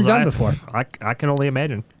never been levels. done before. I can only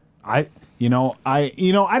imagine. I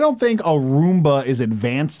don't think a Roomba is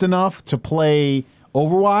advanced enough to play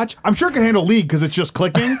Overwatch. I'm sure it can handle League because it's just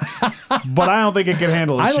clicking, but I don't think it can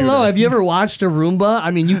handle a I don't shooter. know. Have you ever watched a Roomba?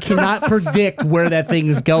 I mean, you cannot predict where that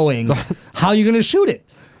thing's going. How are you going to shoot it?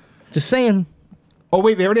 Just saying. Oh,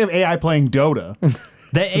 wait, they already have AI playing Dota.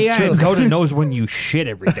 The AI in Dota knows when you shit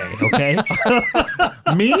every day, okay?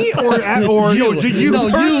 Me or you No,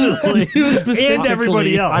 personally. you specifically. And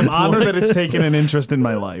everybody else. I'm honored that it's taken an interest in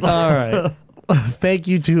my life. All right. Thank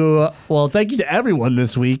you to everyone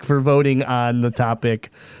this week for voting on the topic.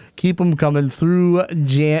 Keep them coming through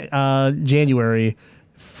January.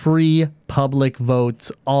 Free public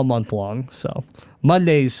votes all month long. So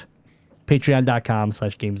Mondays,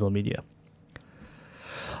 patreon.com/GameZillaMedia.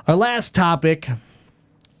 Our last topic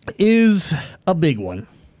is a big one.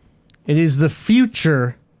 It is the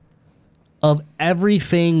future of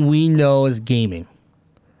everything we know as gaming.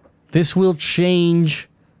 This will change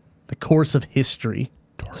the course of history.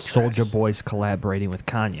 Soulja Boy's collaborating with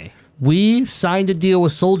Kanye. We signed a deal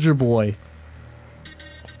with Soulja Boy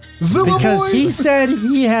Zilla because Boys! he said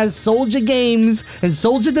he has Soulja Games and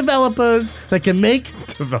Soulja developers that can make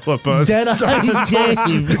Developers. Dead Eyes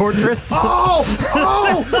games. Torturous.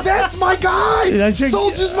 Oh, that's my guy. That's your-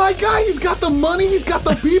 Soldier's my guy. He's got the money. He's got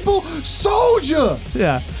the people. Soldier.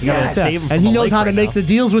 Yeah. Yes. save him And from he a knows lake how to right make now. the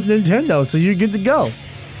deals with Nintendo, so you're good to go.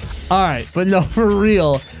 All right, but no, for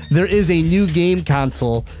real, there is a new game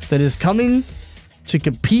console that is coming to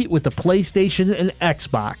compete with the PlayStation and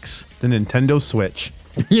Xbox. The Nintendo Switch.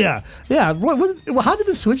 Yeah. How did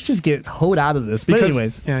the Switch just get hoed out of this? But Because-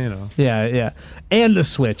 anyways. Yeah, you know. Yeah. And the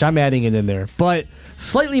Switch. I'm adding it in there. But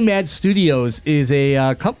Slightly Mad Studios is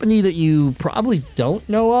a company that you probably don't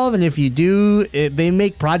know of. And if you do, they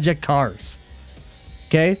make Project Cars.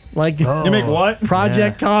 Okay? Like, You make what?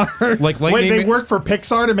 Project Cars. Like Wait, Lightning they work for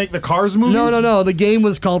Pixar to make the Cars movies? No. The game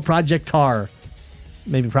was called Project Car.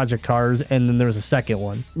 Maybe Project Cars. And then there was a second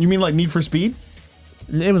one. You mean like Need for Speed?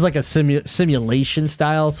 It was like a simulation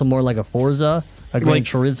style. So more like a Forza. A Gran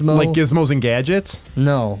Turismo. Like gizmos and gadgets.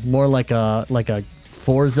 No, more like a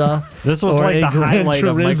Forza. This was or like a the Gran highlight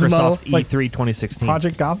of Turismo. Microsoft's Like, E3 2016.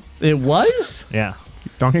 Project Gotham? it was? Yeah.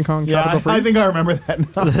 Donkey Kong. Yeah, Tropical Freeze? I think I remember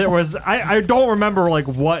that now. There was I don't remember like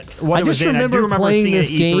what I it was just in. I do remember playing seeing it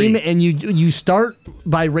this at game, E3. and you start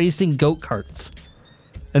by racing goat karts,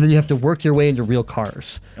 and then you have to work your way into real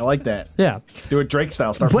cars. I like that. Yeah. Do it Drake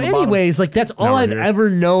style. Start But from the bottom. anyways, like that's all I've ever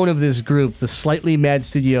known of this group, the Slightly Mad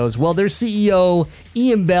Studios. Well, their CEO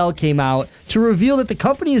Ian Bell came out to reveal that the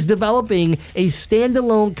company is developing a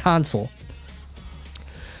standalone console.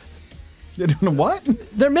 What?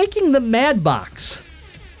 They're making the Mad Box.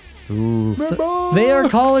 Remember? They are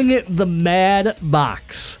calling it the Mad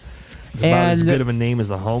Box. About as And good of a name as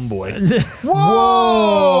the Homeboy.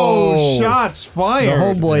 Whoa! Shots the fired.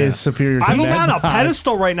 Homeboy is superior to He's Mad on a Box.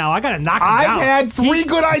 pedestal right now. I gotta knock him I've down. had 3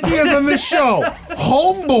 good ideas on this show: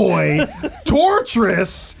 Homeboy,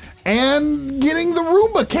 Torturous, and getting the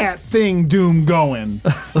Roomba cat thing Doom going.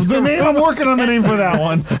 The name I'm working on the name for that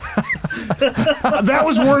one. That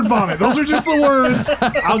was word vomit. Those are just the words.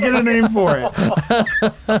 I'll get a name for it.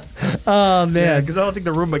 Oh Yeah, man. because I don't think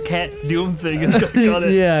the Roomba Cat Doom thing is gonna cut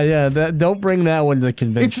it. Yeah. Don't bring that one to the It's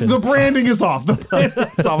convention. the branding is off. The branding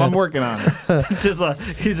is off. I'm working on it.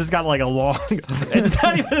 He's just got like a long. It's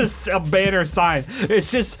not even a banner sign. It's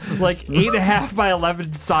just like 8.5 by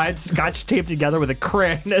 11 signs scotch taped together with a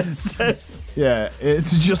crayon that says. Yeah,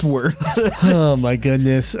 it's just words. Oh my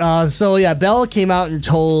goodness. So yeah, Bell came out and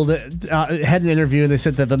had an interview, and they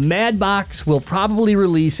said that the Mad Box will probably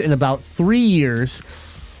release in about 3 years.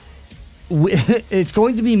 It's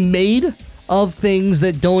going to be made of things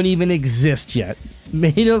that don't even exist yet. But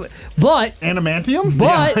Adamantium?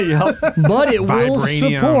 but it will Vibranium.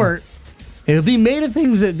 support. It'll be made of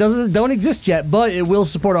things that don't exist yet, but it will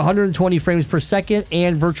support 120 frames per second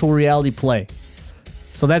and virtual reality play.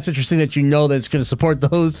 So that's interesting that you know that it's going to support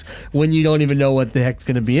those when you don't even know what the heck's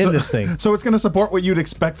going to be in this thing. So it's going to support what you'd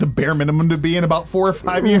expect the bare minimum to be in about 4 or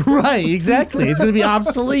 5 years. Right, exactly. It's going to be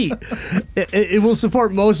obsolete. It will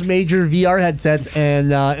support most major VR headsets,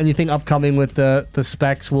 and anything upcoming with the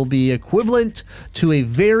specs will be equivalent to a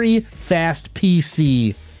very fast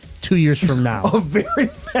PC 2 years from now. Very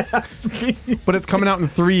fast. But it's coming out in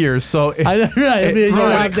 3 years, so I know, right, it'll be so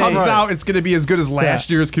when around it comes days. out, it's going to be as good as last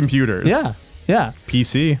year's computers. Yeah.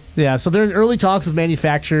 PC. Yeah, so they're in early talks with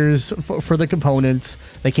manufacturers for the components.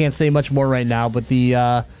 They can't say much more right now, but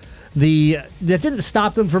that didn't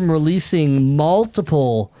stop them from releasing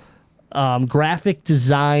multiple graphic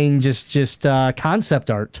design, just concept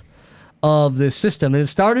art of this system. And it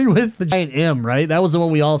started with the giant M, right? That was the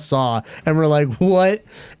one we all saw, and we're like, what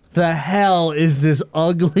the hell is this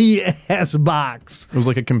ugly ass box? It was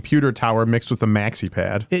like a computer tower mixed with a maxi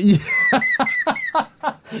pad.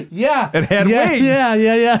 Yeah, It had yeah, wings.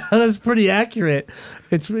 Yeah. That's pretty accurate.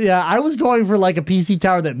 I was going for like a PC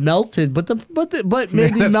tower that melted, but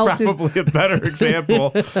maybe That's melted. probably a better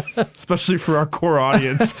example, especially for our core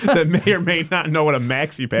audience that may or may not know what a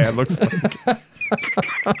maxi pad looks like.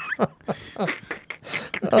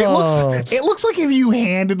 It looks like if you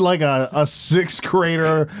handed like a sixth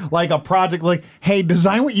grader like a project, like, hey,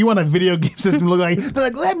 design what you want a video game system to look like. They're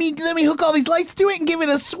like, let me hook all these lights to it and give it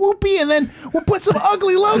a swoopy, and then we'll put some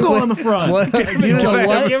ugly logo on the front. What? You know Gotta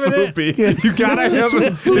what? have a swoopy. You gotta have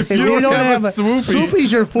a. If you don't have a swoopy,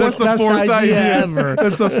 swoopy's your fourth that's the best fourth idea ever.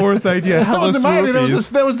 That's the fourth idea. That Have a wasn't mine. swoopy.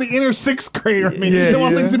 That was the inner sixth grader in me. Yeah, That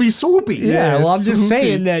wants yeah. things to be swoopy. Yeah, well, I'm just swoopy.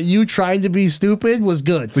 saying that you trying to be stupid was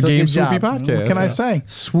good. The so Game good job. Swoopy podcast. What can I say?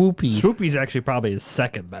 Swoopy. Swoopy's actually probably his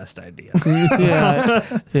second best idea.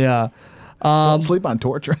 Yeah. Don't sleep on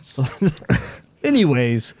torturous.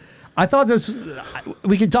 Anyways, I thought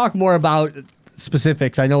we could talk more about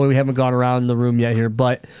specifics. I know we haven't gone around the room yet here,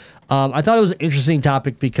 but I thought it was an interesting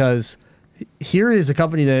topic because here is a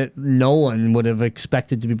company that no one would have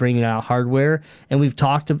expected to be bringing out hardware, and we've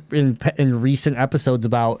talked in recent episodes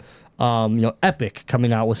about Epic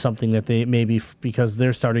coming out with something that they maybe because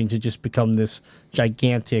they're starting to just become this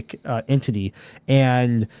gigantic entity,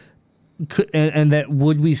 and that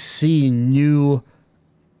would we see new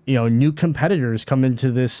competitors come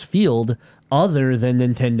into this field other than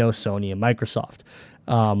Nintendo, Sony, and Microsoft.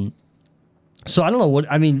 So I don't know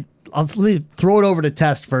what I mean. Let me throw it over to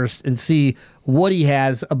Test first and see what he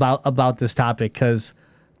has about this topic, because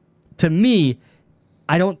to me,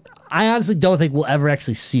 I honestly don't think we'll ever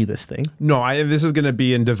actually see this thing. No, this is going to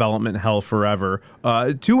be in development hell forever.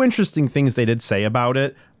 Two interesting things they did say about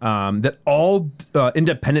it, that all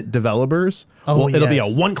independent developers, it'll be a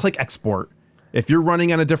one-click export. If you're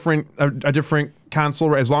running on a different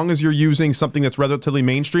console, as long as you're using something that's relatively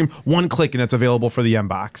mainstream, one click and it's available for the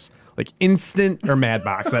M-Box. Like instant, or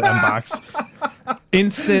Madbox, that M-Box.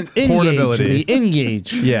 Instant portability.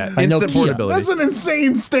 Engage. Yeah, By instant Nokia. portability. That's an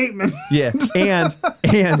insane statement. Yeah, and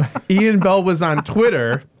Ian Bell was on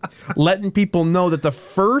Twitter letting people know that the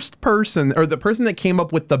first person, or the person that came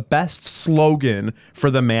up with the best slogan for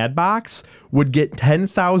the Madbox, would get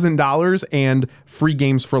 $10,000 and free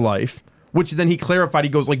games for life. Which then he clarified. He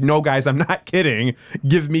goes like, "No, guys, I'm not kidding.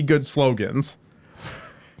 Give me good slogans."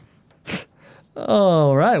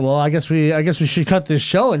 All right. Well, I guess we should cut this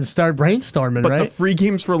show and start brainstorming, But right? the free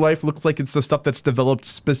games for life looks like it's the stuff that's developed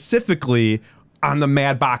specifically on the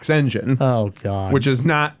Madbox engine. Oh God. Which is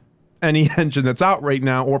not any engine that's out right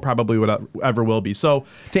now, or probably would ever will be. So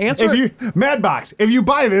to answer, Madbox, if you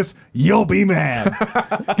buy this, you'll be mad.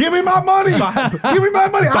 Give me my money. Give me my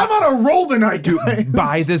money. I'm on a roll tonight, guys.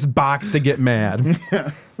 buy this box to get mad.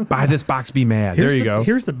 Buy this box, be mad. There you go.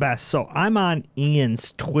 Here's the best. So I'm on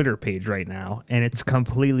Ian's Twitter page right now, and it's a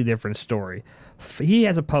completely different story. He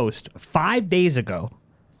has a post 5 days ago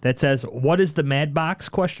that says, "What is the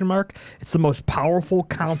Madbox?" ? It's the most powerful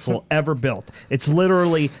console ever built. It's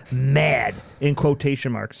literally mad in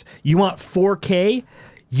quotation marks. You want 4K?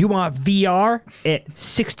 You want VR at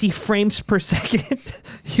 60 frames per second?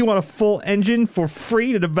 You want a full engine for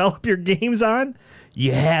free to develop your games on?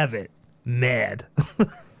 You have it. Mad.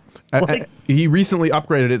 He recently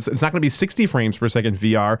upgraded it. It's not going to be 60 frames per second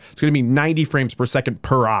VR. It's going to be 90 frames per second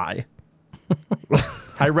per eye.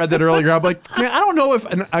 I read that earlier. I'm like, man, I don't know if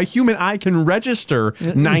a human eye can register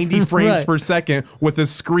 90 frames Right. per second with a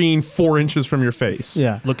screen 4 inches from your face.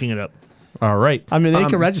 Yeah. Looking it up. All right. I mean, they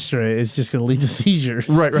can register it. It's just going to lead to seizures.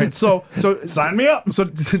 Right. So Sign me up. So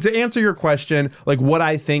to answer your question, like what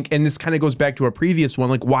I think, and this kind of goes back to a previous one,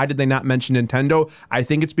 like why did they not mention Nintendo? I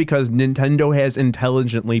think it's because Nintendo has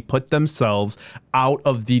intelligently put themselves out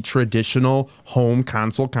of the traditional home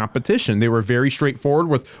console competition. They were very straightforward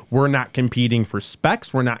with, we're not competing for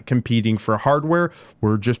specs, we're not competing for hardware,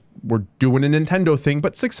 we're doing a Nintendo thing,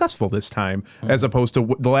 but successful this time, as opposed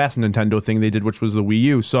to the last Nintendo thing they did, which was the Wii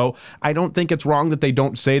U. So I don't think it's wrong that they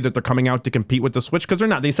don't say that they're coming out to compete with the Switch, because they're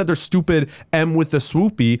not. They said their stupid M with the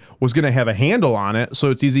swoopy was going to have a handle on it,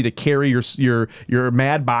 so it's easy to carry your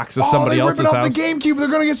Madbox to somebody they else's ripping house. off the GameCube. They're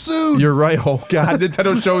gonna get sued. You're right. Oh God,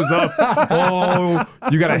 Nintendo shows up. Oh,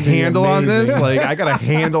 you got a handle on this? Like, I got a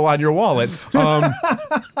handle on your wallet.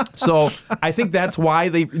 So I think that's why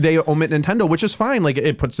they omit Nintendo, which is fine. Like,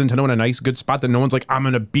 it puts Nintendo in a nice, good spot that no one's like, I'm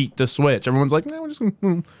gonna beat the Switch. Everyone's like, we're just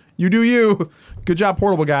gonna, you do you. Good job,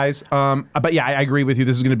 Portable guys. But yeah, I agree with you.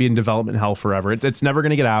 This is gonna be in development hell forever. It's never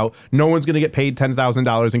gonna get out. No one's gonna get paid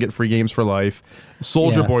 $10,000 and get free games for life.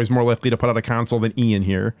 Soldier Yeah. Boy's more likely to put out a console than Ian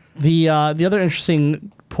here. The other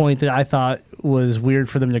interesting point that I thought was weird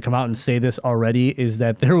for them to come out and say this already is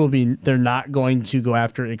that they're not going to go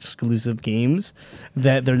after exclusive games.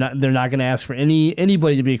 That they're not going to ask for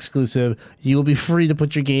anybody to be exclusive. You will be free to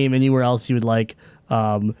put your game anywhere else you would like,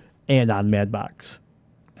 and on Madbox.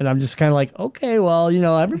 And I'm just kind of like, okay, well,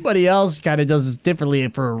 everybody else kind of does this differently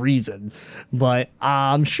for a reason. But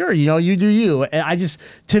I'm sure, you do you. And I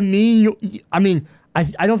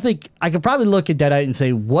don't think I could probably look at Deadite and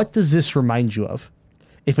say, what does this remind you of?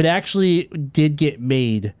 If it actually did get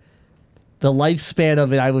made, the lifespan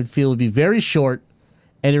of it, I would feel would be very short.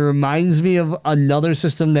 And it reminds me of another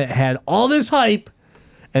system that had all this hype.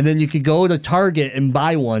 And then you could go to Target and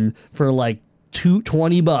buy one for like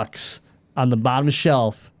 $20 on the bottom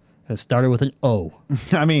shelf. And it started with an O.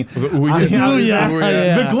 I mean,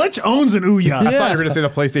 Ouya. The Glitch owns an Ouya. I thought you were going to say the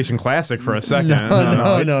PlayStation Classic for a second.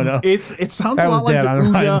 No. It sounds That a was lot like dead the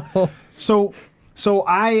on Ouya. arrival. So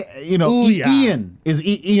I, Ouya.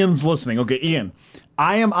 Ian's listening. Okay, Ian,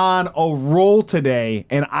 I am on a roll today,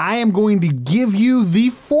 and I am going to give you the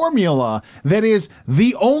formula that is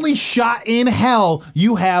the only shot in hell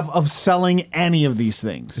you have of selling any of these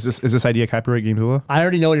things. Is this idea copyright GameZilla? I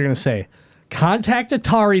already know what you're going to say. Contact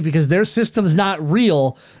Atari because their system's not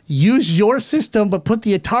real. Use your system, but put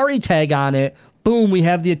the Atari tag on it. Boom, we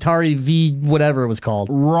have the Atari V, whatever it was called.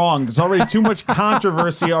 Wrong. There's already too much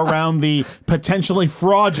controversy around the potentially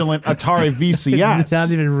fraudulent Atari VCS. It's not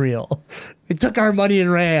even real. It took our money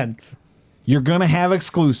and ran. You're going to have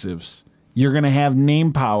exclusives. You're going to have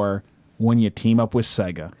name power when you team up with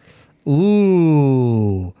Sega.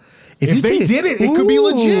 Ooh. If they did it, it could be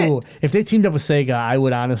legit. If they teamed up with Sega, I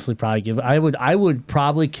would honestly probably I would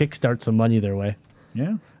probably kickstart some money their way.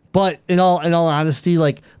 Yeah. But in all honesty,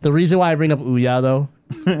 like the reason why I bring up Ouya though,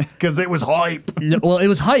 Because it was hype. well, it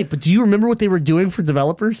was hype. But do you remember what they were doing for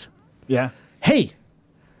developers? Yeah. Hey,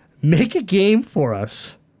 make a game for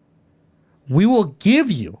us. We will give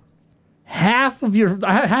you half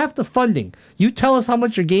the funding. You tell us how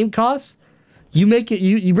much your game costs. You make it.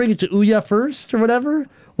 You bring it to Ouya first or whatever.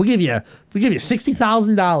 We'll give you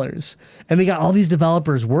 $60,000, and they got all these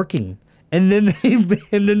developers working. And then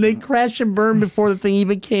they crash and burn before the thing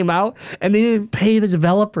even came out, and they didn't pay the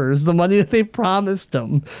developers the money that they promised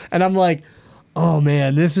them. And I'm like, oh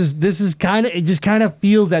man, this is kind of, it just kind of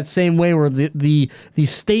feels that same way where the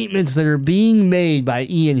statements that are being made by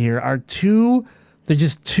Ian here are they're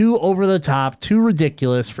just too over the top, too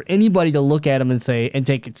ridiculous for anybody to look at them and say and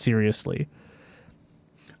take it seriously.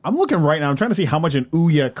 I'm looking right now. I'm trying to see how much an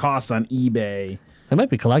Ouya costs on eBay. They might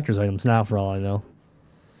be collector's items now, for all I know.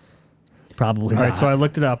 Probably All not. right, so I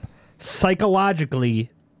looked it up. Psychologically,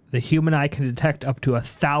 the human eye can detect up to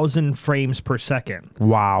 1,000 frames per second.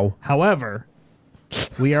 Wow. However,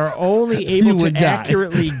 we are only able to would die.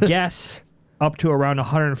 accurately guess up to around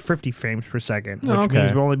 150 frames per second, which Okay.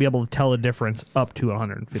 means we'll only be able to tell the difference up to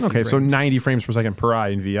 150 Okay, frames. so 90 frames per second per eye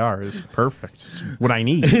in VR is perfect. It's what I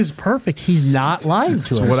need. It is perfect. He's not lying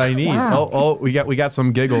to us. It's what I need. Wow. Oh, we got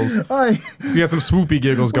some giggles. We got some swoopy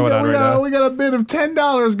giggles going on right now. We got a bid of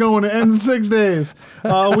 $10 going to end 6 days.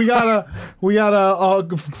 We got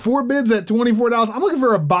 4 bids at $24. I'm looking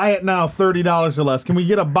for a buy it now $30 or less. Can we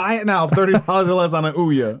get a buy it now $30 or less on an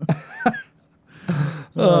Ouya?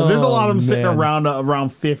 There's a lot of them sitting man. around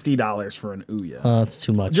 $50 for an Ouya. That's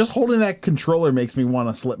too much. Just holding that controller makes me want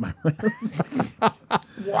to slip my wrist.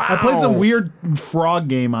 I played some weird frog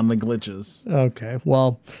game on the glitches. Okay.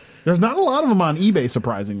 Well, There's not a lot of them on eBay,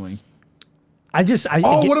 surprisingly.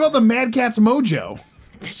 Oh, What about the Mad Catz Mojo?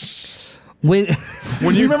 when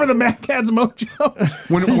When you remember the Mad Catz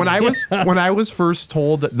Mojo? when I was first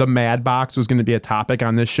told that the Mad Box was going to be a topic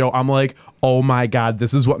on this show, I'm like, oh my god,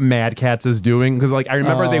 this is what Mad Catz is doing, because like I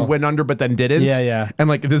remember they went under but then didn't. Yeah. And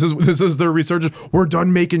like this is their research. We're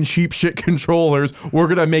done making cheap shit controllers. We're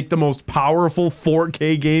gonna make the most powerful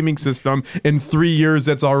 4K gaming system in 3 years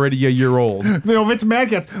that's already a year old. No, if it's Mad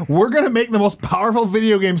Catz, we're going to make the most powerful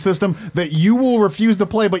video game system that you will refuse to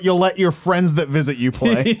play, but you'll let your friends that visit you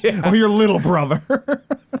play. Or your little brother.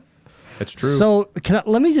 It's true. so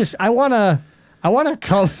let me just. I wanna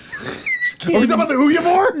come. Are we talking about the Ouya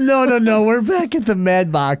more? No. We're back at the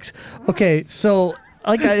Mad Box. Okay, so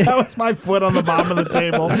like That was my foot on the bottom of the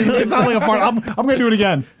table. It sounded like a fart. I'm going to do it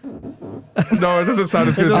again. no, it doesn't sound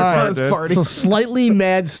as good as It your doesn't sound fart as did. So Slightly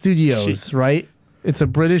Mad Studios, Jeez. right? It's a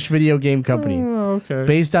British video game company Okay.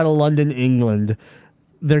 based out of London, England.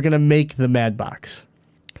 They're going to make the Mad Box.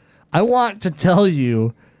 I want to tell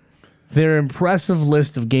you their impressive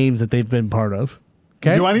list of games that they've been part of.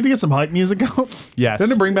 Okay? Do I need to get some hype music out? Yes. Then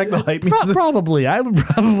to bring back the hype music. Probably. I would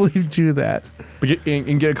probably do that. But get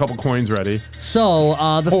a couple coins ready. So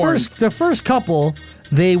the Horns. first couple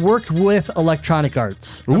They worked with Electronic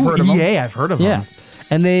Arts. Ooh, heard of 'em. EA, I've heard of Yeah. them.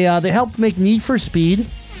 And they helped make Need for Speed.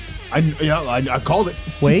 I called it.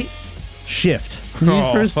 Wait. Shift.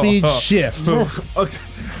 Need for Speed Shift.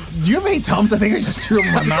 Do you have any Tums? I think I just threw them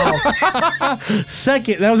in my mouth.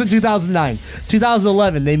 Second, that was in 2009.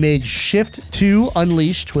 2011, they made Shift 2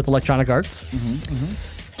 Unleashed with Electronic Arts.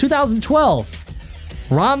 2012,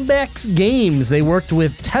 Rombex Games. They worked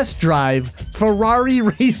with Test Drive Ferrari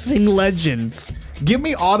Racing Legends. Give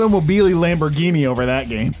me Automobili Lamborghini over that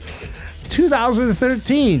game.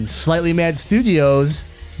 2013, Slightly Mad Studios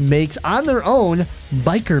makes on their own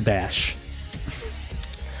Biker Bash.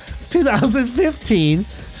 2015,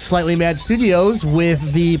 Slightly Mad Studios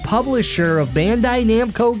with the publisher of Bandai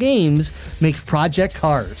Namco Games makes Project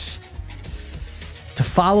Cars. To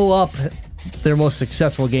follow up their most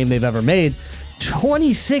successful game they've ever made,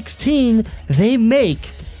 2016, they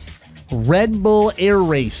make Red Bull Air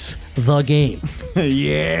Race, the game.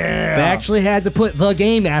 Yeah. They actually had to put the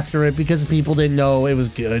game after it because people didn't know it was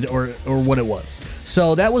good or what it was.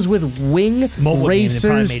 So that was with Wing Mobile games, they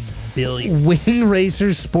probably Racers. made billions. Wing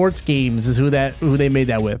Racers Sports Games is who they made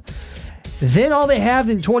that with. Then all they have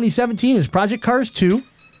in 2017 is Project Cars 2,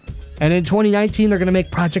 and in 2019 they're going to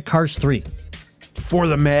make Project Cars 3. For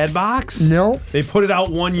the Mad Box? No. They put it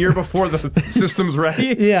out 1 year before the system's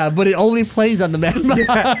ready? Yeah, but it only plays on the Mad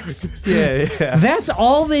Box. Yeah. That's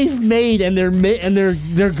all they've made, and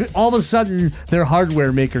they're all of a sudden they're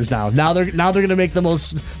hardware makers now. Now they're going to make the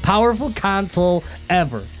most powerful console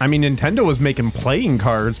ever. I mean, Nintendo was making playing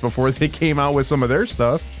cards before they came out with some of their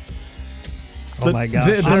stuff. Oh my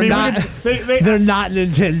gosh. They're not. They're not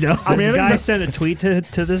Nintendo. I mean, this guy sent a tweet to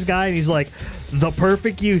this guy, and he's like, "The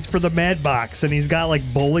perfect use for the Mad Box," and he's got like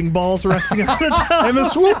bowling balls resting on the top, And the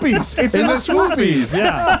swoopies. It's in the swoopies.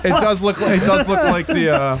 yeah, It does look like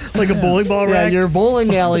the like a bowling ball Yeah, rack. your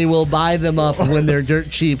bowling alley will buy them up when they're dirt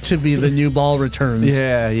cheap to be the new ball returns.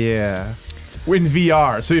 yeah. In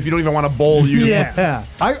VR, so if you don't even want to bowl, you Yeah.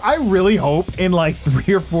 I really hope in like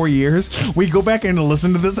 3 or 4 years we go back and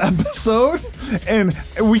listen to this episode and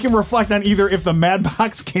we can reflect on either if the Mad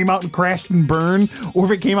Box came out and crashed and burned or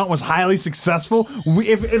if it came out and was highly successful.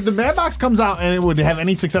 If the Mad Box comes out and it would have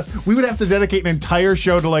any success, we would have to dedicate an entire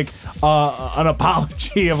show to like an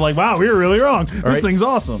apology of like, wow, we were really wrong. This right. thing's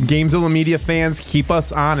awesome. Gamezilla Media fans, keep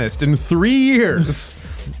us honest. In 3 years,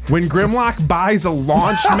 when Grimlock buys a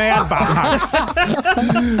launched Mad Box,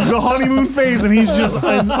 The honeymoon phase and he's just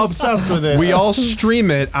obsessed with it. we all stream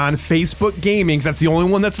it on Facebook Gaming. 'Cause that's the only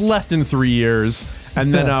one that's left in 3 years.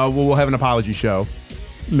 And then we'll have an apology show.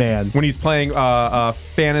 Man. When he's playing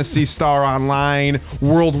Phantasy Star Online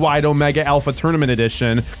Worldwide Omega Alpha Tournament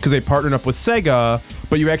Edition, because they partnered up with Sega,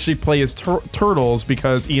 but you actually play as turtles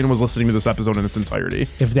because Ian was listening to this episode in its entirety.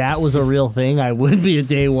 If that was a real thing, I would be a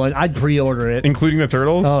day one. I'd pre-order it. Including the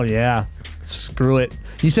turtles? Oh, yeah. Screw it.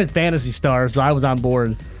 You said Fantasy Star, so I was on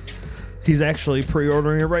board. He's actually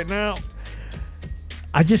pre-ordering it right now.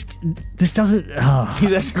 This doesn't.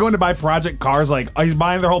 He's actually going to buy Project Cars. Like he's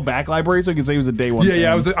buying their whole back library so he can say he was a day one.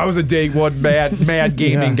 Yeah, fan. I was a day one mad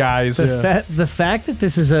gaming guys. The fact that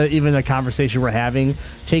this is even a conversation we're having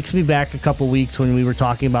takes me back a couple weeks when we were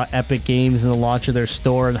talking about Epic Games and the launch of their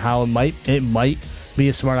store and how it might be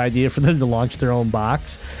a smart idea for them to launch their own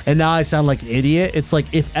box. And now I sound like an idiot. It's like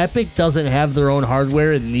if Epic doesn't have their own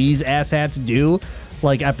hardware and these asshats do,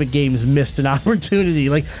 like Epic Games missed an opportunity.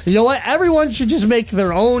 Like, you know what? Everyone should just make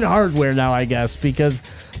their own hardware now, I guess, because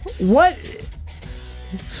what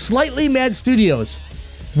Slightly Mad Studios,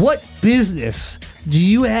 what business do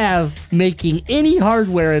you have making any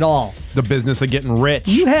hardware at all? The business of getting rich.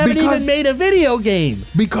 You haven't Because- even made a video game.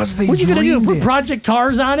 Because they What you gonna do? dreamed Put it. Project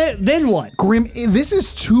Cars on it? Then what? Grim, this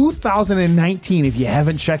is 2019 if you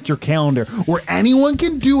haven't checked your calendar, where anyone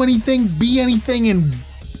can do anything, be anything, and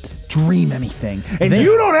dream anything. And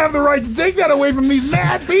you don't have the right to take that away from these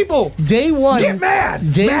mad people. Day one. Get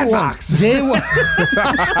mad. Day Mad one. Box. Day one.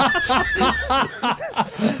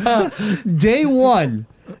 Day one.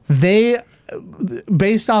 They,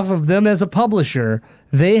 based off of them as a publisher,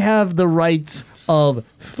 they have the rights of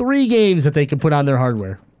 3 games that they can put on their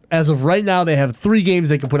hardware. As of right now, they have 3 games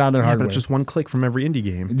they can put on their But hardware. it's just one click from every indie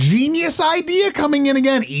game. Genius idea coming in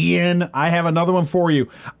again. Ian, I have another one for you.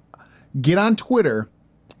 Get on Twitter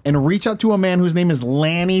and reach out to a man whose name is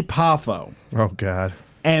Lanny Poffo Oh, God.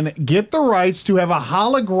 and get the rights to have a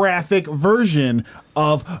holographic version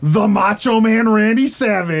of the Macho Man Randy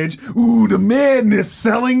Savage. Ooh, the madness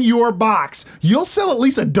selling your box. You'll sell at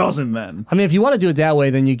least a dozen then. I mean, if you want to do it that way,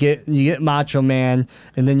 then you get Macho Man,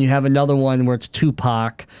 and then you have another one where it's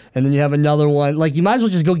Tupac, and then you have another one. Like, you might as well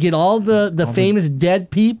just go get all the famous dead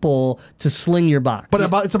people to sling your box. But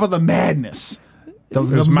it's about the madness. The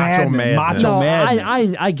Macho madness. Madness. No,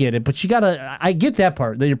 Madness. I get it, but you gotta. I get that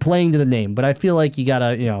part that you're playing to the name, but I feel like you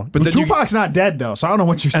gotta, But then you, Tupac's not dead though, so I don't know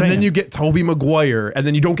what you're saying. and then you get Tobey Maguire, and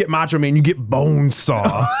then you don't get Macho Man, you get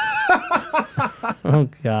Bonesaw. Oh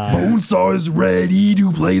God. Bonesaw is ready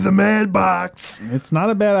to play the Mad Box. It's not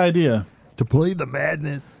a bad idea. To play the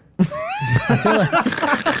madness.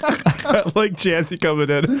 Like Jazzy coming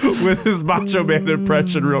in with his Macho Man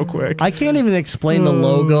impression real quick. I can't even explain the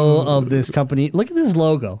logo of this company. Look at this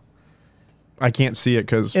logo. I can't see it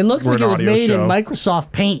because It looks we're like an it was audio made show. in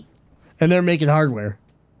Microsoft Paint, and they're making hardware.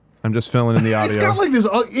 I'm just filling in the audio. It's got like this.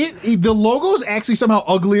 The logo is actually somehow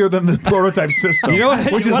uglier than the prototype system. You know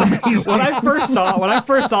what? Which is amazing. When I first saw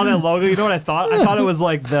that logo, you know what I thought? I thought it was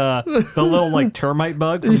like the little like termite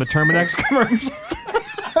bug from the Terminex commercials.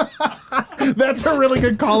 That's a really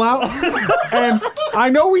good call out. And I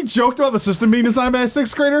know we joked about the system being designed by a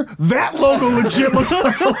sixth grader. That logo legit looks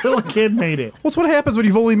like a little kid made it. What's what happens when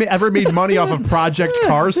you've only ever made money off of Project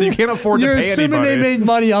Cars, so you can't afford You're to pay assuming anybody. they made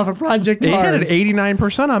money off of Project They had an Cars.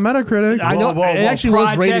 89% on Metacritic. I know. It actually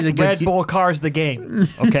was rated a good. Red Bull Cars the game.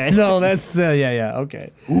 Okay. No, that's yeah.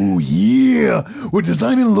 Okay. Oh yeah, we're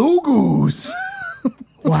designing logos.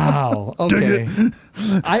 Wow. Okay.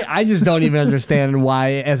 I just don't even understand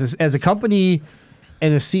why, as a company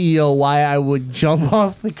and a CEO, why I would jump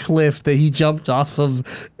off the cliff that he jumped off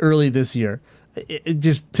of early this year. It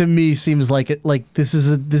just to me seems like this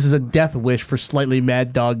is a death wish for Slightly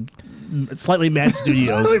Mad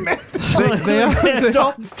Studios.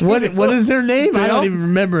 What is their name? I don't even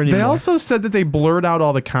remember anymore. They also said that they blurred out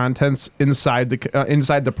all the contents inside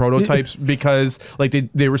the prototypes because like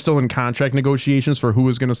they were still in contract negotiations for who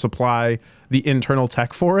was going to supply the internal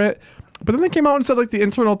tech for it. But then they came out and said like the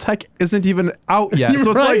internal tech isn't even out yet.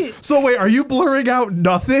 So Right. it's like, so wait, are you blurring out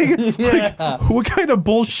nothing? Like, what kind of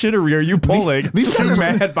bullshittery are you pulling? These guys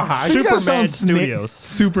are mad behind. These Super guys sound Mad Studios.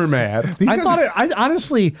 Super mad. These I guys thought are- it. I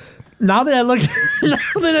honestly, now that I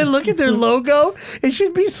look at their logo, it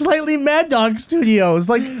should be Slightly Mad Dog Studios.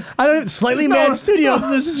 Like Slightly Mad Studios.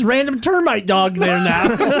 And there's this random termite dog there now.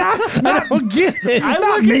 I don't get it. I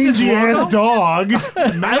look at this mangy ass logo. dog.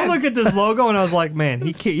 I look at this logo and I was like, man,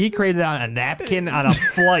 he created it on a napkin on a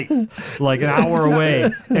flight like an hour away,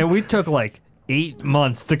 and we took like 8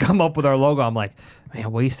 months to come up with our logo. I'm like,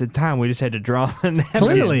 man, wasted time. We just had to draw a napkin.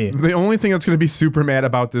 Clearly. The only thing that's going to be super mad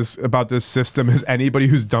about this system is anybody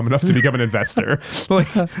who's dumb enough to become an investor. Like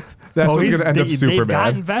that's what's going to end up super They've got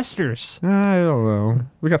bad. investors. I don't know.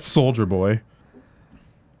 We got Soldier Boy.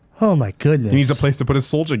 Oh my goodness. He needs a place to put his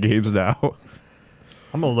Soldier games now.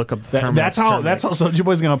 I'm gonna look up the term. That's how Soulja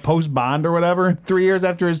Boy's gonna post bond or whatever 3 years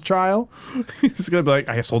after his trial. He's going to be like,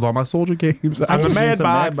 I sold all my Soldier games. I'm a Just Mad use the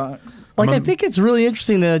Box. Like, I think it's really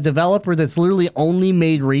interesting that a developer that's literally only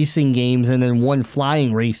made racing games and then one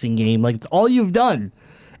flying racing game, like, it's all you've done.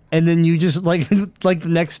 And then you just, like the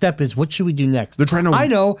next step is, what should we do next? They're trying to- I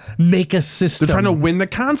know, make a system. They're trying to win the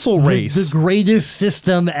console race. The greatest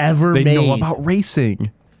system ever They made. know about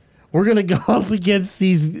racing. We're going to go up against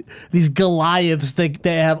these Goliaths that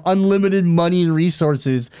have unlimited money and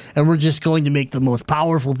resources, and we're just going to make the most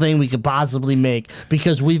powerful thing we could possibly make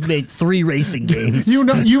because we've made 3 racing games. You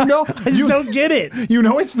know, I just don't get it. You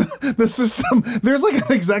know, it's the system. There's like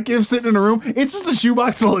an executive sitting in a room. It's just a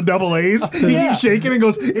shoebox full of double A's. He keeps shaking and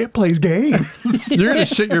goes, "It plays games." You're gonna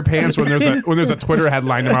shit your pants when there's a Twitter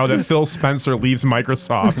headline tomorrow that Phil Spencer leaves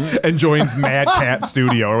Microsoft and joins Mad Cat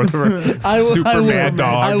Studio or whatever. Super Mad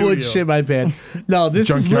Dog. I would shit my pants. No, this is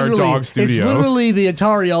Junkyard literally Dog Studios. It's literally the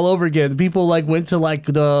Atari all over again. People like went to like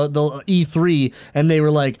the E3 and they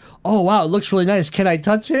were like, "Oh wow, it looks really nice. Can I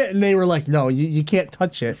touch it?" And they were like, "No, you can't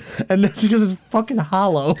touch it." And that's because it's fucking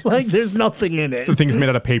hollow. Like there's nothing in it. The thing's made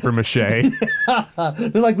out of paper mache.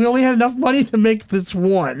 They're like, "We only had enough money to make this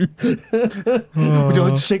one." Would you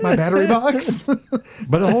like to shake my battery box?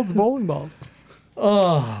 But it holds bowling balls.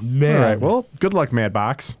 Man. All right. Well, good luck, Mad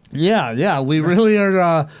Box. Yeah, we really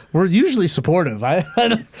are. We're usually supportive. That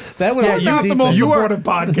would We're not the most You are- supportive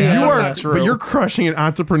podcast. You That's are, not true. but you're crushing an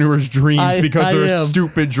entrepreneur's dreams because I they're am.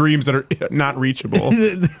 stupid dreams that are not reachable.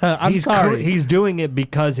 I'm sorry. He's doing it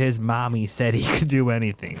because his mommy said he could do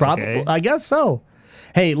anything. Probably, okay? I guess so.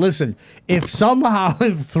 Hey, listen, if somehow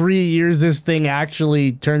in 3 years this thing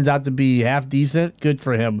actually turns out to be half decent, good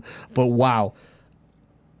for him. But wow,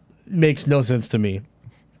 makes no sense to me.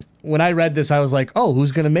 When I read this, I was like, oh,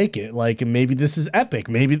 who's going to make it? Like, maybe this is epic.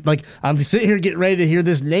 Maybe, like, I'm sitting here getting ready to hear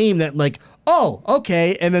this name that, like, oh,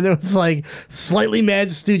 okay. And then it was like Slightly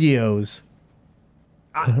Mad Studios.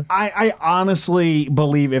 I honestly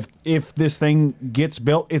believe if this thing gets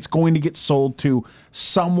built, it's going to get sold to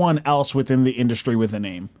someone else within the industry with a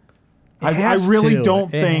name. I really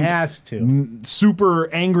don't It think has to.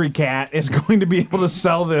 Super Angry Cat is going to be able to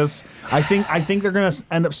sell this. I think they're going to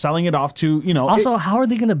end up selling it off to, Also, how are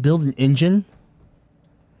they going to build an engine?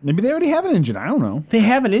 maybe they already have an engine. I don't know. They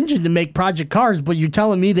have an engine to make Project Cars, but you're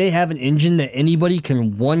telling me they have an engine that anybody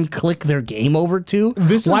can one-click their game over to?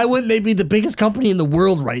 Why wouldn't they be the biggest company in the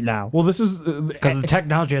world right now? Well, this is Because the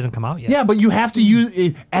technology hasn't come out yet. yeah, but you have to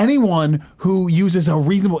use anyone who uses a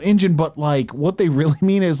reasonable engine. But like, what they really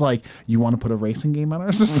mean is like, you want to put a racing game on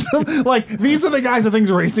our system? Like, these are the guys that think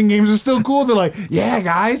racing games are still cool. They're like, yeah,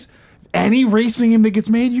 guys, any racing game that gets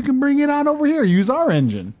made, you can bring it on over here. Use our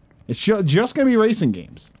engine. It's just going to be racing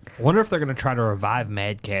games. I wonder if they're going to try to revive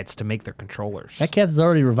Mad Cats to make their controllers. That cat's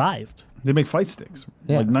already revived. They make fight sticks,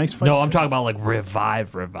 Yeah. like nice fight. No, sticks. I'm talking about like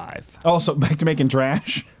revive. Also, back to making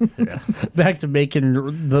trash. Back to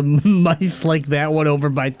making the mice like that one over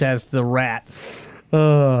by Test, the rat.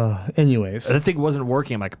 Anyways, I think it wasn't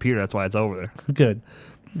working on my computer. That's why it's over there. good.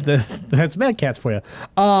 That's Mad Cats for you.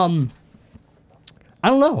 I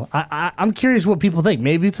don't know. I'm curious what people think.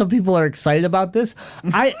 Maybe some people are excited about this.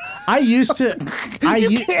 I used to.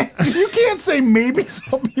 You can't say maybe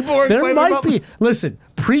some people are There excited might about be. Listen,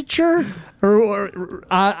 Preacher or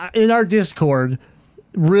in our Discord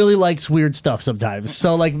really likes weird stuff sometimes.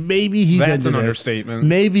 So like maybe he's That's into an this. understatement.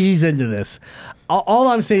 Maybe he's into this. All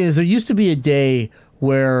I'm saying is there used to be a day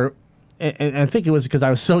where, and I think it was because I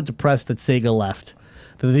was so depressed that Sega left,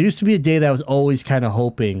 that there used to be a day that I was always kind of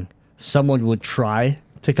hoping someone would try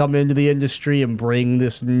to come into the industry and bring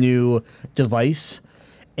this new device.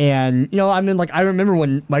 And, I remember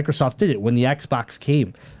when Microsoft did it, when the Xbox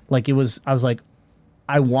came. I was like,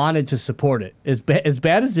 I wanted to support it. As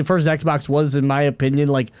bad as the first Xbox was, in my opinion,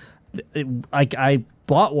 I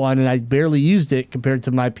bought one and I barely used it compared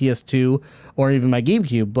to my PS2 or even my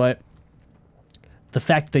GameCube. But the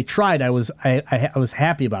fact that they tried, I was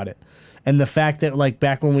happy about it. And the fact that,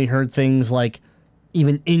 back when we heard things like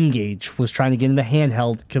even Engage was trying to get into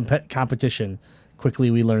handheld competition, quickly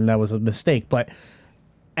we learned that was a mistake. But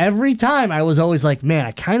every time I was always like, man,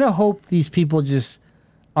 I kind of hope these people just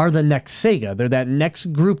are the next Sega. They're that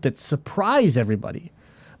next group that surprise everybody.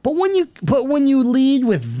 But when you lead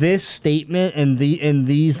with this statement and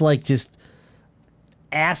these just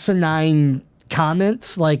asinine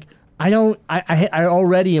comments, I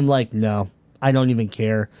already am like, no, I don't even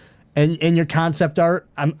care. And your concept art,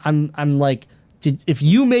 I'm like, if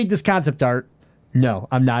you made this concept art, no,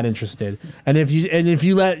 I'm not interested. And if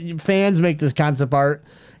you let fans make this concept art,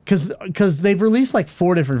 because they've released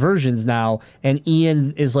 4 different versions now, and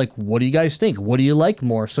Ian is like, what do you guys think? What do you like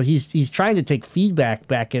more? So he's trying to take feedback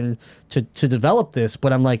back in to develop this,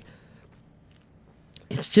 but I'm like,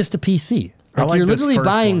 it's just a PC. I like you're this literally first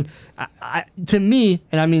buying, to me,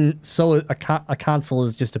 and I mean, so a console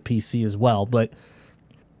is just a PC as well, but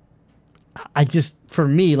for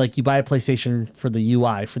me, you buy a PlayStation for the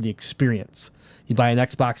UI, for the experience. You buy an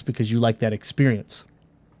Xbox because you like that experience.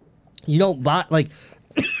 You don't buy,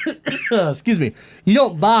 excuse me, you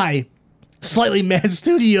don't buy Slightly Mad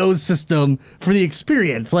Studios system for the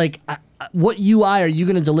experience. What UI are you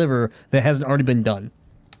going to deliver that hasn't already been done?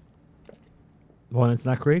 Well, it's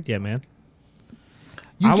not created yet, man.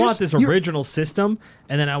 I want this original system,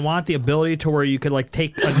 and then I want the ability to where you could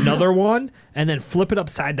take another one and then flip it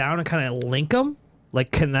upside down and kind of link them,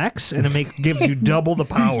 connects, and it gives you double the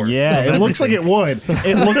power. Yeah, it looks like it would.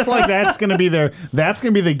 It looks like that's going to be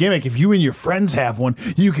the gimmick. If you and your friends have one,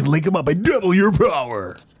 you can link them up and double your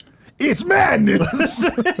power. It's madness.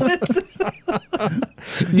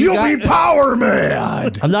 You'll be power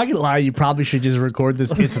mad. I'm not gonna lie, you probably should just record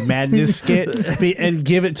this It's Madness skit and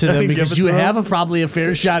give it to them, because you have probably a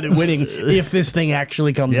fair shot at winning if this thing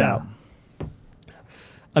actually comes out.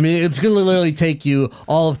 I mean, it's going to literally take you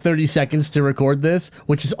all of 30 seconds to record this,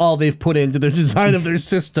 which is all they've put into their design of their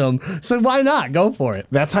system. So why not? Go for it.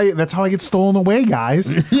 That's how I get stolen away,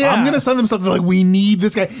 guys. Yeah. I'm going to send them something like, we need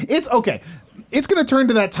this guy. It's okay. It's going to turn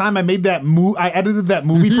to that time I made that I edited that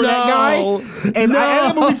movie for that guy. And I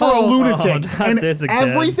edited a movie for a lunatic. not And this again.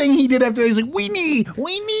 everything he did after that, he's like, we need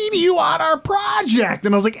you on our project.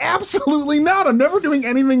 And I was like, absolutely not. I'm never doing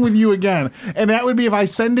anything with you again. And that would be if I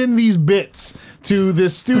send in these bits to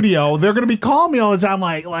this studio, they're going to be calling me all the time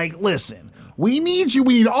like, listen, we need you.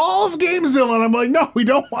 We need all of GameZilla. And I'm like, no, we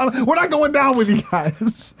don't want to. We're not going down with you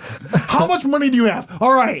guys. How much money do you have?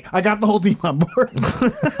 All right, I got the whole team on board.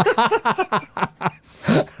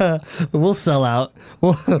 We'll sell out.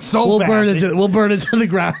 We'll fast. We'll burn it to the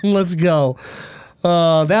ground. Let's go.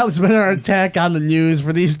 That's been our attack on the news.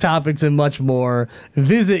 For these topics and much more,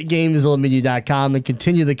 visit GameZillaMedia.com and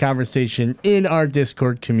continue the conversation in our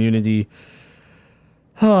Discord community.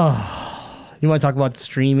 You want to talk about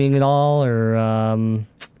streaming at all, or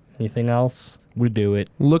anything else? We do it.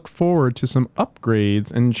 Look forward to some upgrades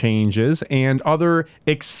and changes and other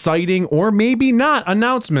exciting or maybe not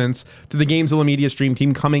announcements to the Gamezilla Media Stream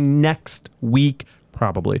Team coming next week,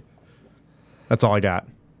 probably. That's all I got.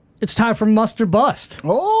 It's time for Must or Bust.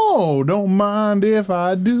 Oh, don't mind if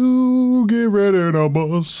I do. Get ready to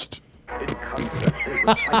bust.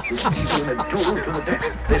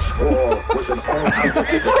 This war was an all-out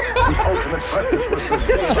defeat. The ultimate purpose was to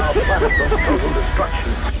save our planet from total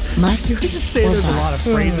destruction. Must Say or there's a lot of bust.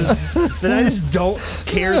 phrases that I just don't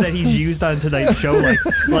care that he's used on tonight's show.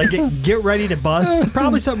 Like get ready to bust.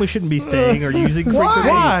 Probably something we shouldn't be saying or using frequently.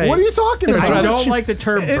 Why? What are you talking about? I don't like the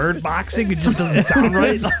term bird boxing. It just doesn't sound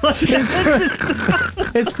right.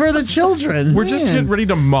 It's for the children. We're just getting ready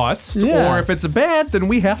to must, Yeah. or if it's bad, then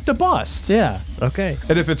we have to bust. Yeah, Okay.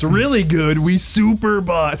 And if it's really good, we super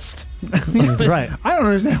bust. that's right. I don't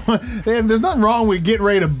understand. There's nothing wrong with getting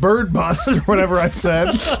ready to bird bust or whatever I said.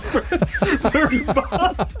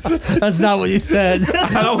 That's not what you said.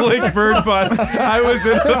 I don't like bird bust. I was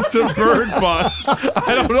into bird bust.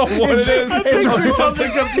 I don't know what it is. It's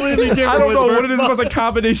something completely different. I don't with know bird what it is about the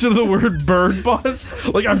combination of the word bird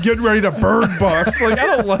bust. Like, I'm getting ready to bird bust. Like, I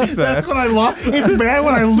don't like that. That's what I love. It's bad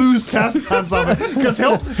when I lose test on something because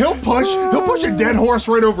he'll push a dead horse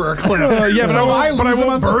right over a cliff. Yeah, So but I lose him on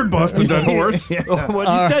won't bird bust a dead horse. Yeah. When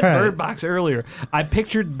you said right. Bird Box earlier, I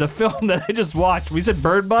pictured the film that I just watched. We said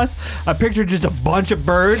Bird Bus. I pictured just a bunch of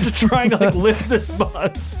birds trying to like lift this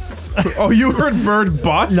bus. Oh, you heard bird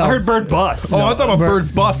bust? I heard Bird Bus. Oh, I thought about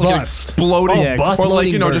bird bust, like bust. exploding, Oh, yeah, or like,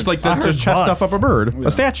 exploding just like birds. the I heard just chest bust. stuff up a bird,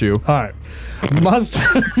 a statue. All right.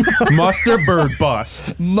 Muster Bird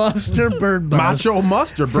bust. bird bust. Macho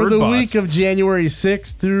muster bird For the bust. week of January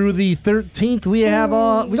 6th through the 13th, we have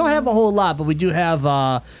we don't have a whole lot, but we do have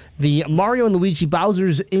the Mario and Luigi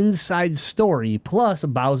Bowser's Inside Story plus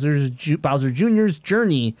Bowser Jr.'s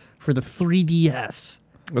Journey for the 3DS.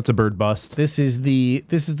 That's a bird bust. This is the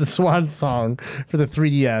swan song for the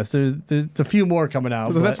 3DS. There's a few more coming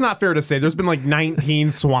out. So that's but not fair to say. There's been like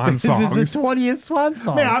 19 swan This songs. is the 20th swan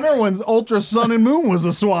song. Man, I remember when Ultra Sun and Moon was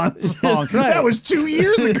the swan song. right. That was 2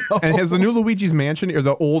 years ago. And has the new Luigi's Mansion or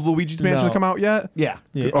the old Luigi's Mansion No. come out yet? Yeah.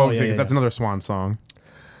 Yeah. Oh, yeah, because yeah, that's yeah. another swan song.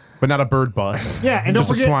 But not a bird bust. Yeah, and don't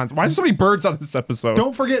just a forget- swan. Why is so many birds on this episode?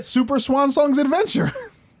 Don't forget Super Swan Song's Adventure.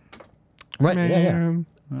 Right. Yeah, yeah. Man.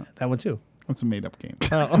 That one too. That's a made-up game.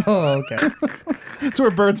 Oh, okay. It's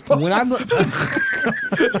where birds bust. When I'm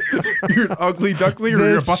You're an ugly duckling or you're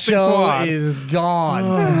a this busting show swan. is gone.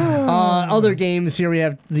 Other games here we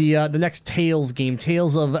have the next Tales game,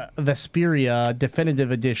 Tales of Vesperia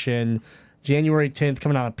Definitive Edition, January 10th,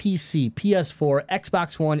 coming out on PC, PS4,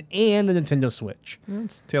 Xbox One, and the Nintendo Switch.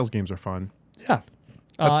 Tales games are fun. Yeah.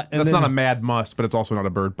 And That's then- not a mad must, but it's also not a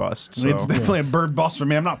bird bust. So. It's definitely a bird bust for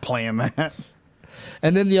me. I'm not playing that.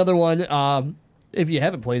 And then the other one, if you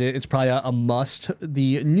haven't played it, it's probably a must.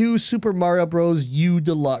 The new Super Mario Bros. U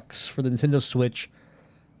Deluxe for the Nintendo Switch,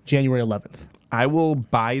 January 11th. I will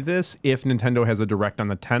buy this if Nintendo has a direct on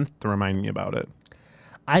the 10th to remind me about it.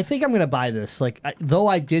 I think I'm gonna buy this. Though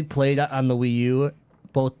I did play it on the Wii U,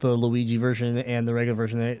 both the Luigi version and the regular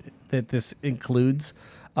version that this includes.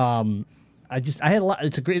 I had a lot.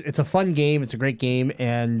 It's a fun game. It's a great game,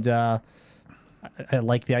 and I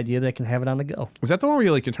like the idea that I can have it on the go. Is that the one where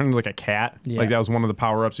you can turn into like a cat? Yeah. Like that was one of the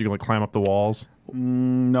power ups. You can like climb up the walls.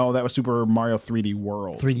 No, that was Super Mario 3D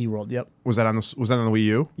World. 3D World. Yep. Was that on the Wii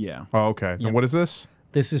U? Yeah. Oh, okay. And what is this?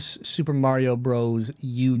 This is Super Mario Bros.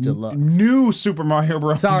 U Deluxe. New Super Mario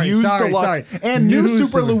Bros. Sorry, U's sorry, Deluxe sorry. and new New Super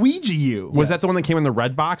Super- Luigi U. Was that the one that came in the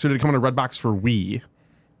red box, or did it come in the red box for Wii?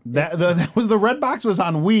 That was the red box was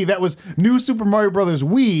on Wii. That was New Super Mario Brothers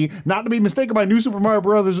Wii, not to be mistaken by New Super Mario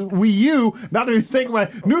Brothers Wii U, not to be mistaken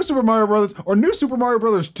by New Super Mario Brothers or New Super Mario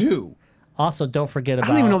Brothers 2. Also, don't forget about.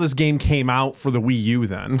 I don't even know this game came out for the Wii U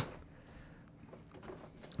then.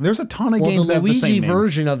 There's a ton of Well, games the that have the Luigi same name.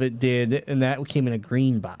 version of it did, and that came in a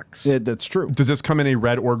green box. Yeah, that's true. Does this come in a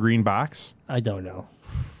red or green box? I don't know.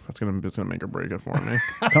 It's gonna make or break it for me.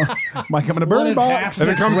 Might come in a What bird if box. half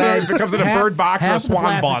If it comes in- red- if it comes in a half- bird box or a half the swan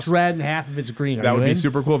plastic's bust. red and half of it's green. Are That you would be in?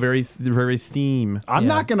 super cool. Very theme. I'm Yeah.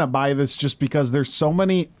 not going to buy this just because there's so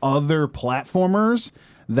many other platformers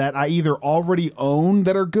that I either already own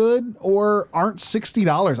that are good or aren't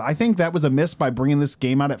 $60. I think that was a miss by bringing this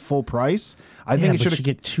game out at full price. I think Yeah, it but should you have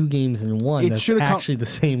get two games in one. It That's should've come- actually the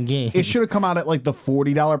same game. it should have come out at like the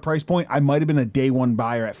 $40 price point. I might have been a day one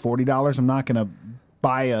buyer at $40. I'm not going to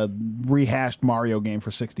buy a rehashed Mario game for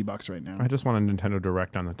 $60 right now. I just want a Nintendo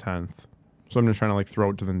Direct on the 10th, so I'm just trying to like throw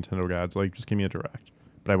it to the Nintendo gods. Like, just give me a Direct,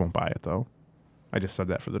 but I won't buy it though. I just said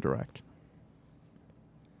that for the Direct.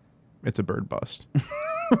 It's a bird bust.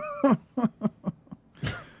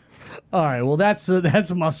 All right, well that's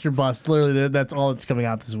a mustard bust. Literally, that's all that's coming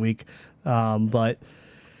out this week. But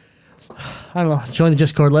I don't know. Join the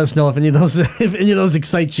Discord. Let us know if any of those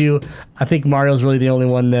excite you. I think Mario's really the only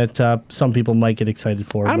one that some people might get excited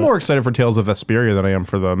for. I'm but- more excited for Tales of Vesperia than I am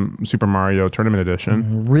for the Super Mario Tournament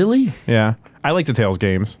Edition. Really? Yeah, I like the Tales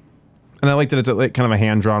games, and I like that it's like kind of a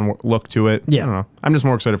hand-drawn look to it. Yeah. I don't know. I'm just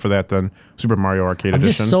more excited for that than Super Mario Arcade I'm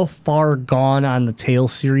Edition. just so far gone on the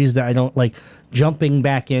Tales series that I don't like jumping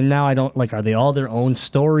back in now. I don't like. Are they all their own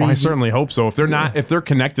stories? I certainly hope so. If they're not, if they're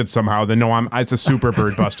connected somehow, then no, it's a super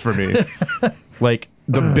bird bust for me. Like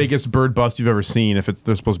the biggest bird bust you've ever seen. If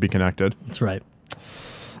they're supposed to be connected. That's right.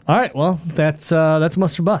 All right. Well, that's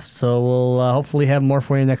mustard bust. So we'll hopefully have more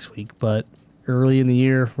for you next week. But early in the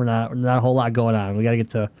year, we're not a whole lot going on. We got to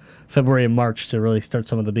get to February and March to really start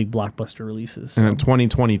some of the big blockbuster releases. And in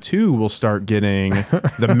 2022, we'll start getting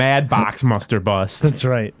the Mad Box Mustard Bust. That's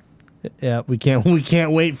right. Yeah, we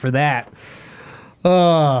can't wait for that.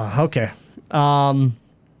 Okay.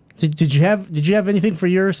 Did you have anything for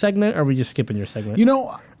your segment, or are we just skipping your segment? You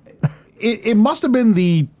know, it must have been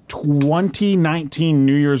the 2019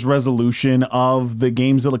 New Year's resolution of the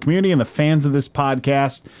Gamezilla community and the fans of this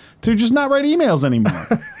podcast to just not write emails anymore.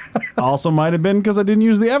 Also might have been because I didn't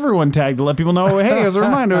use the everyone tag to let people know, hey, as a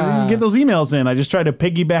reminder, you get those emails in. I just tried to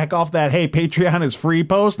piggyback off that, hey, Patreon is free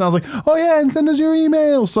post. And I was like, oh yeah, and send us your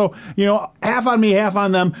emails. So, half on me, half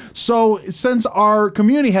on them. So since our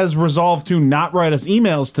community has resolved to not write us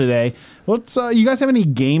emails today, let's, you guys have any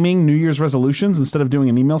gaming New Year's resolutions instead of doing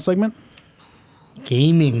an email segment?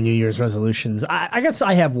 Gaming New Year's resolutions. I guess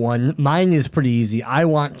I have one. Mine is pretty easy. I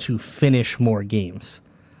want to finish more games.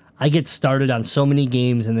 I get started on so many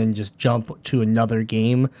games and then just jump to another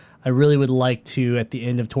game. I really would like to, at the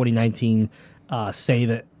end of 2019, say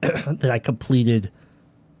that that I completed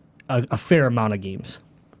a fair amount of games.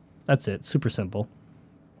 That's it. Super simple.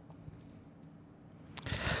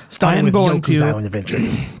 Starting with Yoku's Island Adventure.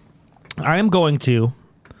 I am going to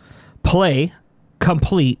play,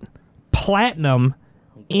 complete, platinum,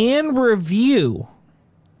 and review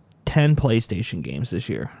 10 PlayStation games this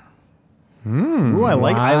year. Ooh, I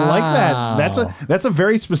like that. That's a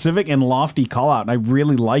very specific and lofty call out, and I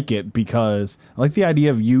really like it because I like the idea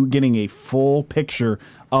of you getting a full picture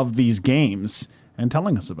of these games and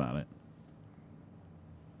telling us about it.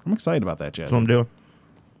 I'm excited about that, Jazz. That's what I'm doing.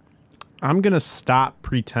 I'm going to stop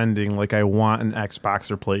pretending like I want an Xbox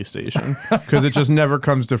or PlayStation because it just never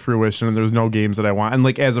comes to fruition and there's no games that I want. And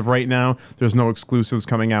like as of right now, there's no exclusives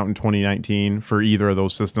coming out in 2019 for either of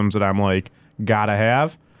those systems that I'm like, gotta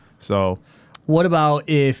have. So what about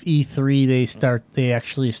if E3 they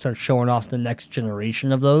actually start showing off the next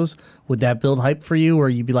generation of those? Would that build hype for you, or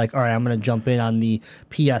you'd be like, all right, I'm going to jump in on the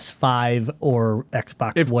PS5 or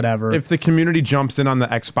Xbox whatever? If the community jumps in on the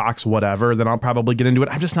Xbox whatever, then I'll probably get into it.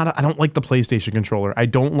 I'm just not. I don't like the PlayStation controller. I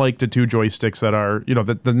don't like the two joysticks that are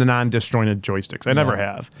the non-disjointed joysticks. I never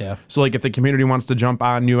have. Yeah. So like if the community wants to jump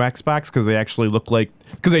on new Xbox because they actually look like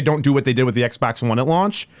because they don't do what they did with the Xbox One at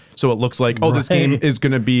launch, so it looks like this game is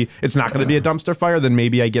going to be. It's not going to be a dumpster fire. Then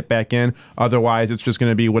maybe I get back in. Otherwise, it's just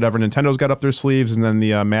going to be whatever Nintendo's got up their sleeves, and then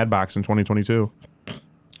the Mad Box in 2022.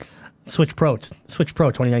 Switch Pro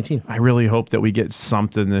 2019. I really hope that we get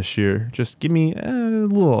something this year. Just give me a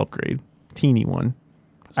little upgrade, teeny one.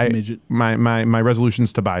 Midget. My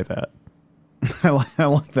resolution's to buy that. I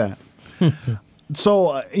like that.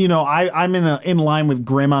 So, I'm in line with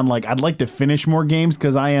Grim on I'd like to finish more games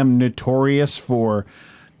because I am notorious for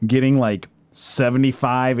getting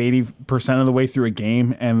 75-80% of the way through a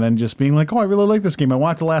game and then just being like, oh, I really like this game. I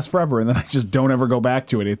want it to last forever. And then I just don't ever go back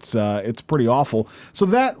to it. It's pretty awful. So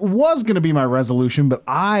that was going to be my resolution, but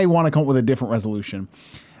I want to come up with a different resolution.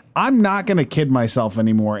 I'm not going to kid myself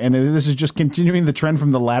anymore, and this is just continuing the trend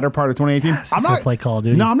from the latter part of 2018. I'm not going to play Call of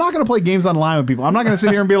Duty. No, I'm not going to play games online with people. I'm not going to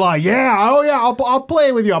sit here and be like, I'll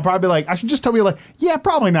play with you. I'll probably be like, I should just tell you yeah,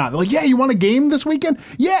 probably not. They're like, yeah, you want a game this weekend?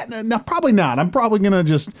 Yeah, no, probably not. I'm probably going to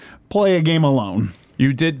just play a game alone.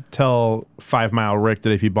 You did tell 5 Mile Rick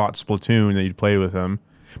that if he bought Splatoon that you'd play with him.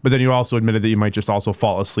 But then you also admitted that you might just also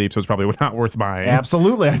fall asleep, so it's probably not worth buying.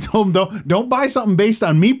 Absolutely. I told him, don't buy something based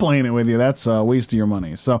on me playing it with you. That's a waste of your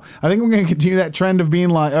money. So I think we're going to continue that trend of being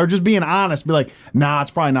or just being honest. Be like, nah,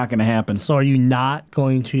 it's probably not going to happen. So are you not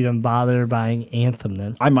going to even bother buying Anthem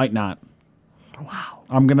then? I might not. Wow.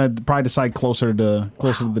 I'm going to probably decide closer to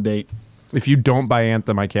the date. If you don't buy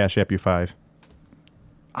Anthem, I cash app you $5.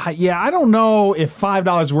 I don't know if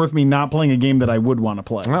 $5 is worth me not playing a game that I would want to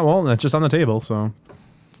play. Well, that's just on the table, so...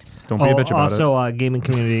 Don't be a bitch about it. Also, gaming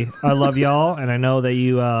community, I love y'all, and I know that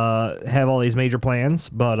you have all these major plans,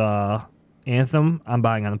 but Anthem, I'm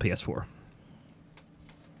buying on the PS4.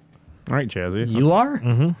 All right, Jazzy. You are?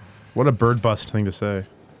 What a bird bust thing to say.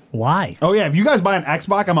 Why? Oh yeah, if you guys buy an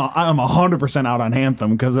Xbox, I'm 100% out on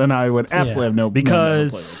Anthem because then I would absolutely have no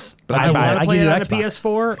Because I I want to give play you it on the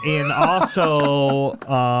Xbox. PS4, and also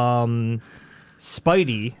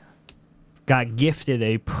Spidey got gifted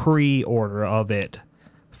a pre-order of it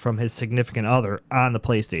from his significant other on the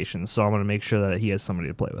PlayStation, so I'm going to make sure that he has somebody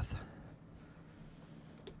to play with.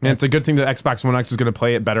 Man, it's a good thing that Xbox One X is going to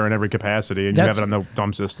play it better in every capacity, and you have That's- it on the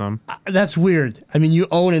dumb system. That's weird. I mean, you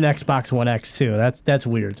own an Xbox One X too. That's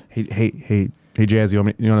weird. Hey, Jazzy, you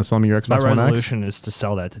want to sell me your My Xbox One X? resolution is to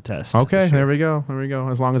sell that to test. Okay, for sure. there we go.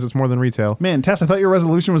 As long as it's more than retail. Man, Tess, I thought your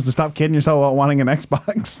resolution was to stop kidding yourself about wanting an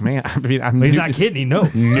Xbox. Man, I mean, I'm But he's not kidding. He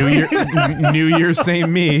knows. New Year,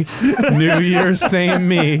 same me. New Year, same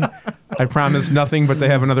me. I promise nothing but to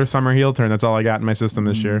have another summer heel turn. That's all I got in my system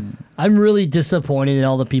this year. I'm really disappointed in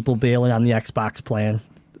all the people bailing on the Xbox plan.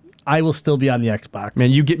 I will still be on the Xbox.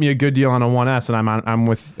 Man, you get me a good deal on a 1S, and I'm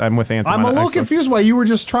with Anthem. I'm on a an little Xbox. confused why you were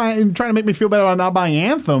just trying to make me feel better about not buying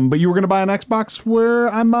Anthem, but you were going to buy an Xbox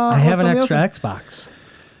where I'm. I have an left on the extra Xbox.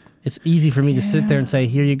 It's easy for me to sit there and say,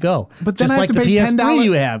 "Here you go." But then just I have like to the pay PS3 $10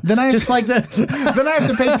 you have. then I have just to- like the Then I have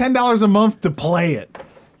to pay $10 a month to play it.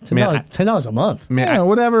 $10 a month. Man, Yeah,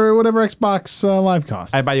 whatever Xbox Live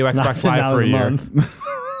costs. I buy you Xbox Not Live for a $10 year. month.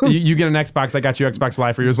 You get an Xbox, I got you Xbox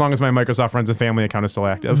Live for you, as long as my Microsoft Friends and Family account is still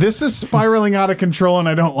active. This is spiraling out of control, and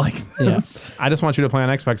I don't like this. I just want you to play on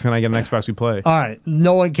Xbox. Can I get an Xbox we play? All right,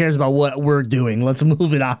 no one cares about what we're doing. Let's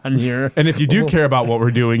move it on here. And if you do care about what we're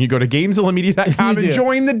doing, you go to GameZillaMedia.com You and do.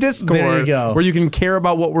 join the Discord, There you go. where you can care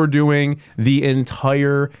about what we're doing the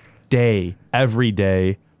entire day, every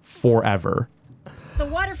day, forever. The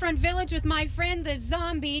Waterfront Village with my friend the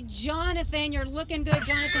zombie Jonathan. You're looking good.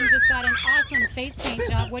 Jonathan just got an awesome face paint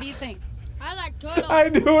job. What do you think? I like turtles. I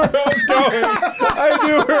knew where it was going. I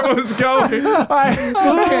knew where it was going.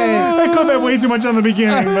 I clipped it way too much on the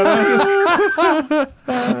beginning, but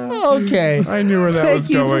Okay. I knew where that Thank was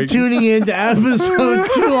you going. for tuning in to episode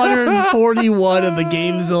 241 of the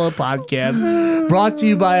GameZilla podcast, brought to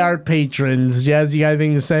you by our patrons. Jazz, you got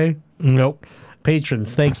anything to say? Nope.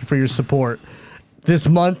 Patrons, thank you for your support. This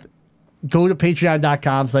month, go to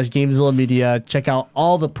patreon.com/GameZillaMedia. Check out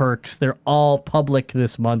all the perks. They're all public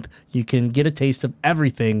this month. You can get a taste of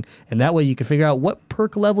everything, and that way you can figure out what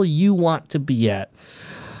perk level you want to be at.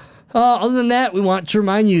 Other than that, we want to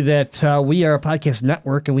remind you that we are a podcast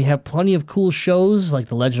network, and we have plenty of cool shows like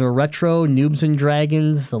The Legend of Retro, Noobs and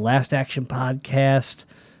Dragons, The Last Action Podcast,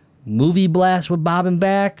 Movie Blast with Bob and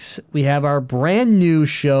Bax. We have our brand new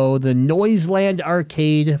show, The Noiseland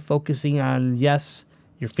Arcade, focusing on, yes,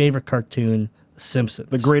 your favorite cartoon, The Simpsons.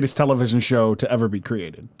 the greatest television show to ever be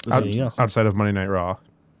created. There you go. Outside of Monday Night Raw.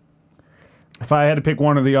 If I had to pick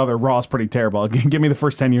one or the other, Raw's pretty terrible. Give me the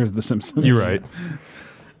first 10 years of The Simpsons. You're right.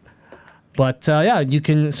 But yeah, you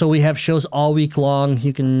can. So we have shows all week long.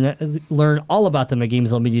 You can learn all about them at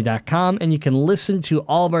GameZillaMedia.com, and you can listen to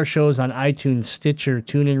all of our shows on iTunes, Stitcher,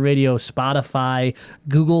 TuneIn Radio, Spotify,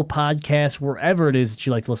 Google Podcasts, wherever it is that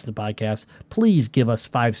you like to listen to podcasts. Please give us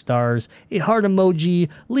 5 stars, a heart emoji,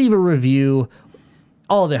 leave a review.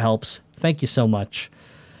 All of it helps. Thank you so much.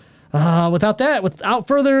 Without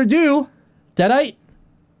further ado, Deadite,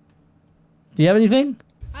 do you have anything?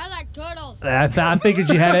 I like turtles. I figured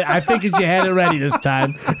you had it. I figured you had it ready this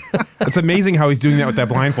time. It's amazing how he's doing that with that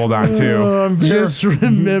blindfold on, too. Just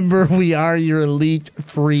remember, we are your elite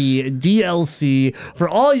free DLC for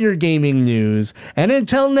all your gaming news. And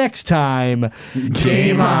until next time,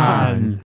 game on.